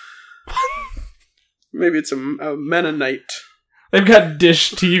dish. Maybe it's a Mennonite. They've got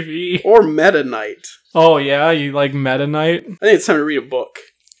Dish TV. Or Meta-Night. Oh, yeah? You like Meta-Night? I think it's time to read a book.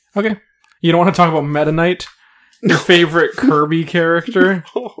 Okay. You don't want to talk about Meta-Night? Your favorite Kirby character?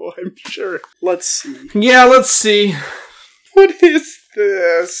 Oh, I'm sure. Let's see. Yeah, let's see. What is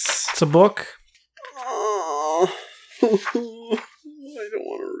this? It's a book. Oh. I don't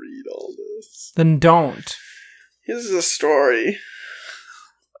want to read all this. Then don't. This is a story.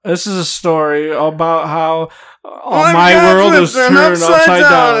 This is a story about how my world is turned upside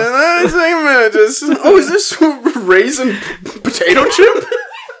down. Oh, is this Raisin Potato Chip?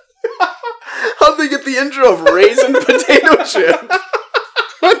 How'd they get the intro of Raisin Potato Chip?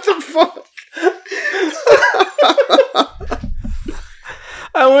 What the fuck?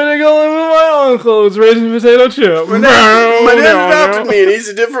 I went to go live with my uncle. It's Raisin Potato Chip. My dad adopted me and he's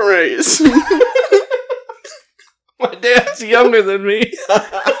a different race. My dad's younger than me.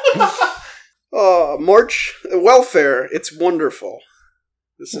 March welfare. It's wonderful.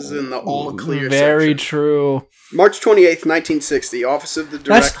 This is in the all clear Very section. true. March 28th, 1960. Office of the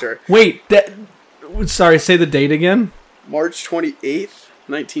Director. Sorry, say the date again. March 28th,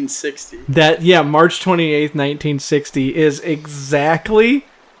 1960. March 28th, 1960 is exactly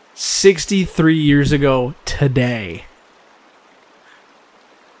 63 years ago today.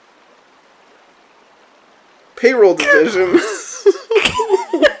 Payroll division.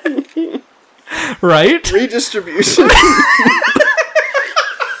 Right? Redistribution.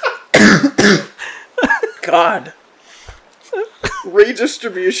 God.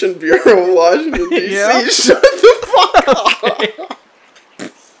 Redistribution Bureau, Washington, D.C. Yeah. Shut the fuck up.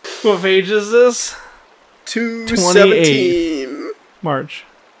 What page is this? 217. March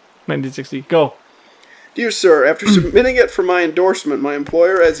 1960. Go. Dear sir, after submitting it for my endorsement, my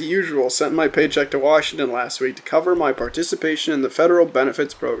employer, as usual, sent my paycheck to Washington last week to cover my participation in the federal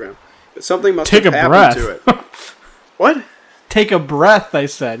benefits program. But something must have happened to it. What? Take a breath, I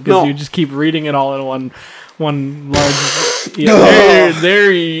said, because you just keep reading it all in one large.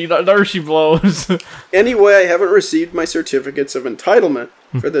 There she blows. Anyway, I haven't received my certificates of entitlement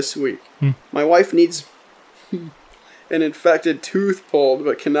for this week. My wife needs an infected tooth pulled,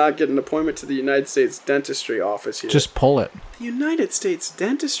 but cannot get an appointment to the United States Dentistry Office here. Just pull it. The United States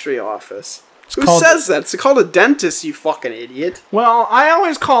Dentistry Office? Who says that? It's called a dentist, you fucking idiot. Well, I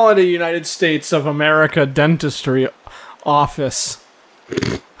always call it a United States of America Dentistry Office.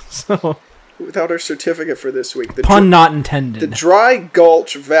 So, without her certificate for this week. Pun not intended. The Dry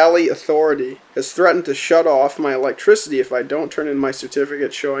Gulch Valley Authority has threatened to shut off my electricity if I don't turn in my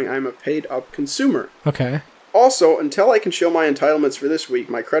certificate showing I'm a paid-up consumer. Okay. Also, until I can show my entitlements for this week,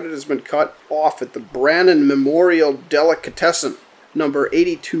 my credit has been cut off at the Brannan Memorial Delicatessen, number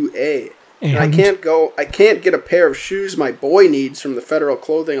 82A. And I can't get a pair of shoes my boy needs from the Federal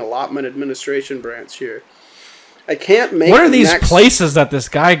Clothing Allotment Administration branch here. I can't make What are these places that this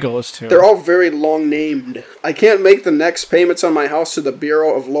guy goes to? They're all very long named. I can't make the next payments on my house to the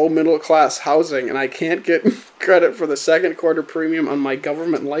Bureau of Low Middle Class Housing, and I can't get credit for the second quarter premium on my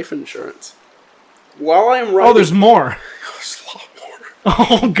government life insurance. While I am writing... Oh, there's more. There's a lot more.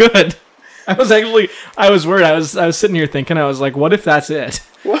 Oh, good. I was worried. I was sitting here thinking, I was like, what if that's it?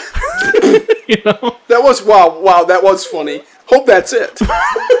 What? You know? That was, wow, that was funny. Hope that's it.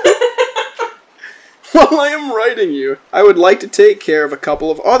 While I am writing you, I would like to take care of a couple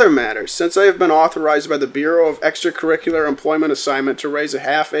of other matters. Since I have been authorized by the Bureau of Extracurricular Employment Assignment to raise a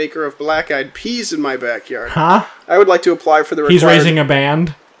half acre of black-eyed peas in my backyard, I would like to apply for the required... He's raising a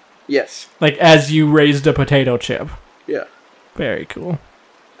band? Yes. Like, as you raised a potato chip? Yeah. Very cool.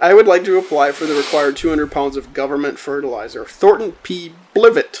 I would like to apply for the required 200 pounds of government fertilizer. Thornton P.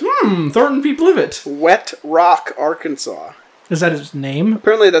 Blivet. Thornton P. Blivet. Wet Rock, Arkansas. Is that his name?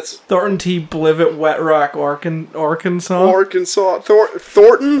 Apparently that's... Thornton T. Blivet, Wet Rock, Arkansas? Arkansas.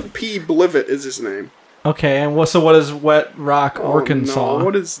 Thornton P. Blivet is his name. Okay, and what is Wet Rock, Arkansas? No,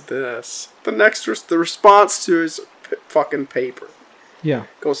 what is this? The response to his fucking paper. Yeah.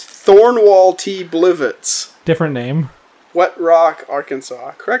 Goes Thornwall T. Blivets. Different name. Wet Rock,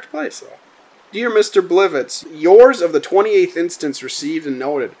 Arkansas. Correct place, though. Dear Mr. Blivets, yours of the 28th instance received and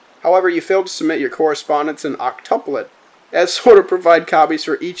noted. However, you failed to submit your correspondence in octuplet, as so to provide copies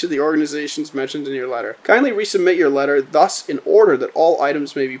for each of the organizations mentioned in your letter. Kindly resubmit your letter, thus in order that all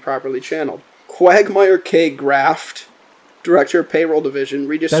items may be properly channeled. Quagmire K. Graft, Director of Payroll Division,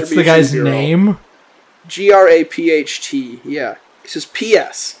 Redistribution Bureau. That's the guy's name? Grapht, yeah. It says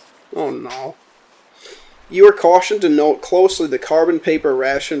P.S. Oh no. You are cautioned to note closely the carbon paper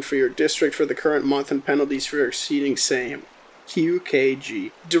ration for your district for the current month and penalties for exceeding same.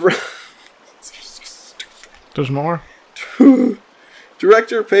 QKG. There's more?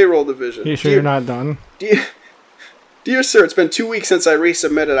 Director of Payroll Division. You sure you're not done? Dear sir, it's been 2 weeks since I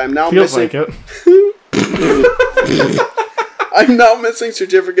resubmitted. I'm now Feels missing... like it. I'm now missing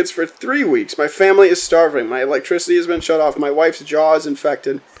certificates for 3 weeks. My family is starving. My electricity has been shut off. My wife's jaw is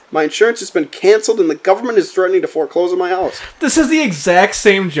infected. My insurance has been canceled and the government is threatening to foreclose on my house. This is the exact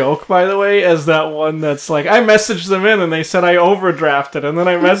same joke, by the way, as that one that's like, I messaged them in and they said I overdrafted, and then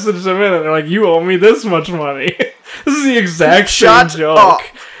I messaged them in and they're like, you owe me this much money. This is the exact same joke. Up.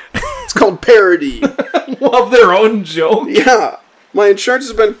 It's called parody. Love their own joke. Yeah. My insurance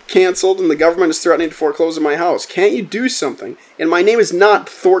has been canceled and the government is threatening to foreclose on my house. Can't you do something? And my name is not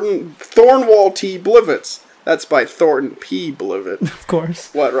Thornwall T. Blivitz. That's by Thornton P. Blivett. Of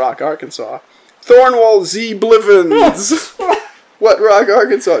course. Wet Rock, Arkansas. Thornwall Z. Blivens. Wet Rock,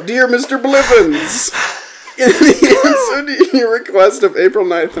 Arkansas. Dear Mr. Blivens, in the answer to your request of April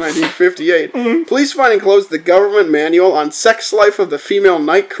 9th, 1958, please find enclosed the government manual on sex life of the female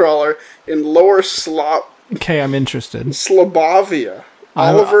nightcrawler in Lower Okay, I'm interested. Slobavia.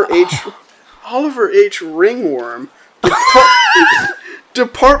 Oliver H. Ringworm.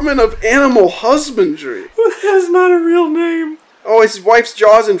 Department of Animal Husbandry. That's not a real name. Oh, his wife's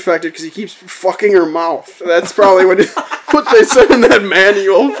jaw's infected because he keeps fucking her mouth. That's probably what they said in that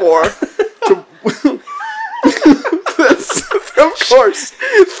manual for. Of course.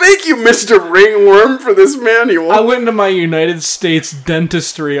 Thank you, Mr. Ringworm, for this manual. I went into my United States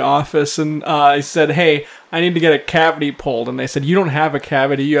dentistry office and I said, hey, I need to get a cavity pulled. And they said, you don't have a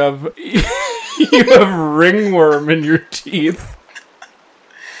cavity. You have ringworm in your teeth.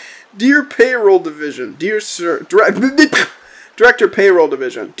 Dear Payroll Division, dear Sir, Director Payroll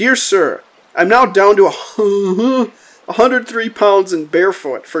Division, dear Sir, I'm now down to 103 pounds and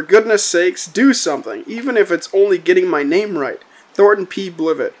barefoot. For goodness sakes, do something, even if it's only getting my name right. Thornton P.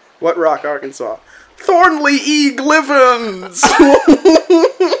 Blivett, Wet Rock, Arkansas. Thornley E. Glivens!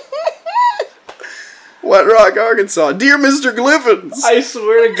 Wet Rock, Arkansas. Dear Mr. Glivens! I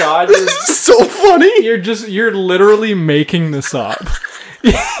swear to God, this is so funny. You're literally making this up.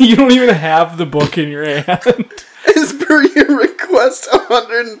 You don't even have the book in your hand. As per your request,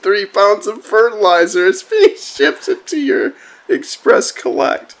 103 pounds of fertilizer is being shipped to your Express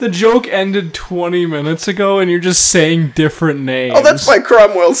Collect. The joke ended 20 minutes ago and you're just saying different names. Oh, that's by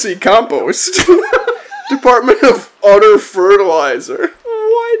Cromwell C. Compost. Department of Utter Fertilizer.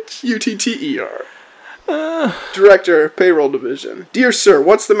 What? UTTER. Director, Payroll Division. Dear Sir,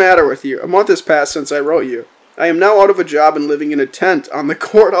 what's the matter with you? A month has passed since I wrote you. I am now out of a job and living in a tent on the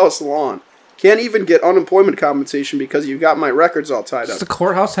courthouse lawn. Can't even get unemployment compensation because you got my records all tied up. Does the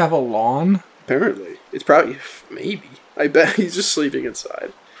courthouse have a lawn? Apparently. It's probably... maybe. I bet he's just sleeping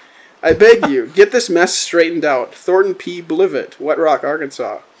inside. I beg you, get this mess straightened out. Thornton P. Blivett, Wet Rock,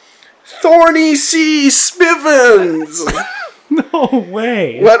 Arkansas. Thorny C. Spivens! No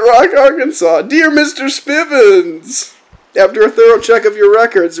way. Wet Rock, Arkansas. Dear Mr. Spivens! After a thorough check of your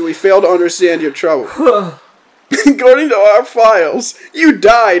records, we fail to understand your trouble. According to our files, you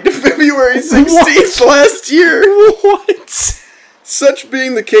died February 16th last year. What? Such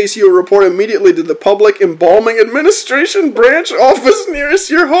being the case, you will report immediately to the Public Embalming Administration branch office nearest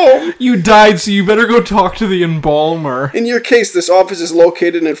your home. You died, so you better go talk to the embalmer. In your case, this office is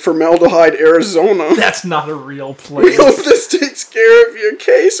located in Formaldehyde, Arizona. That's not a real place. We hope this takes care of your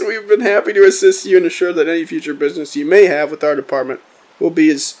case. We've been happy to assist you and assure that any future business you may have with our department will be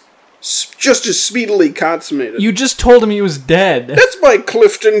just as speedily consummated. You just told him he was dead. That's by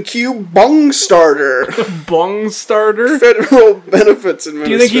Clifton Q. Bung Starter. Bung Starter? Federal Benefits Administration. Do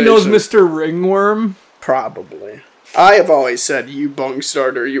you think he knows Mr. Ringworm? Probably. I have always said, you Bung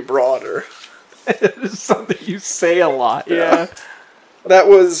Starter, you broader. It's something you say a lot, yeah. That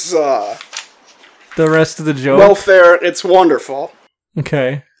was, the rest of the joke? Welfare, it's wonderful.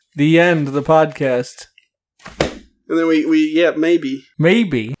 Okay. The end of the podcast. And then we maybe.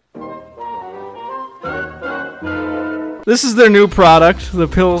 Maybe. This is their new product, the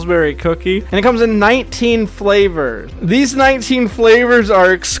Pillsbury Cookie, and it comes in 19 flavors. These 19 flavors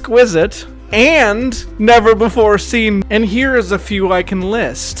are exquisite and never before seen, and here is a few I can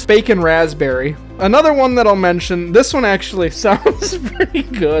list. Bacon raspberry. Another one that I'll mention, this one actually sounds pretty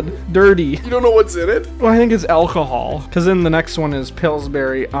good. Dirty. You don't know what's in it? Well, I think it's alcohol, because then the next one is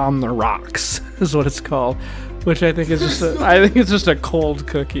Pillsbury on the rocks, is what it's called. Which I think is just a cold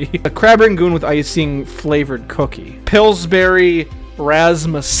cookie. A crab rangoon with icing flavored cookie. Pillsbury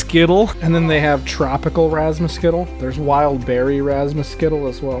Rasmuskittle. And then they have tropical Rasmuskittle. There's wild berry Rasmuskittle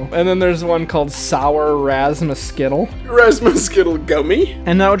as well. And then there's one called sour Rasmuskittle. Rasmuskittle gummy.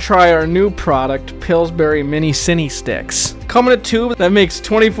 And now try our new product, Pillsbury Mini Cinny Sticks. Come in a tube that makes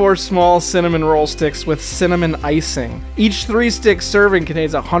 24 small cinnamon roll sticks with cinnamon icing. Each 3-stick serving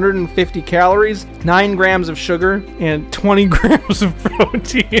contains 150 calories, 9 grams of sugar, and 20 grams of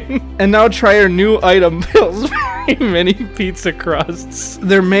protein. And now try our new item, Pillsbury Mini Pizza Crusts.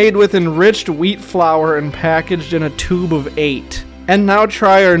 They're made with enriched wheat flour and packaged in a tube of 8. And now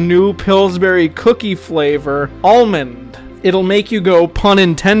try our new Pillsbury cookie flavor, almond. It'll make you go, pun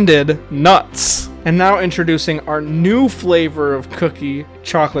intended, nuts. And now introducing our new flavor of cookie,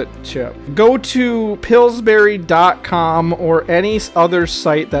 chocolate chip. Go to Pillsbury.com or any other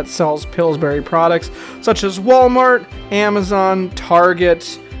site that sells Pillsbury products, such as Walmart, Amazon,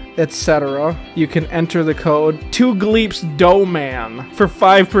 Target, etc. You can enter the code 2GleepsDoughMan for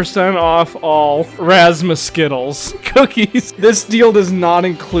 5% off all Razma Skittles cookies. This deal does not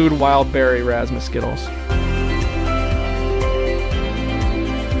include wild berry Razma Skittles.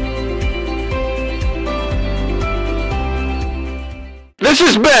 This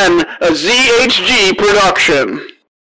has been a ZHG production.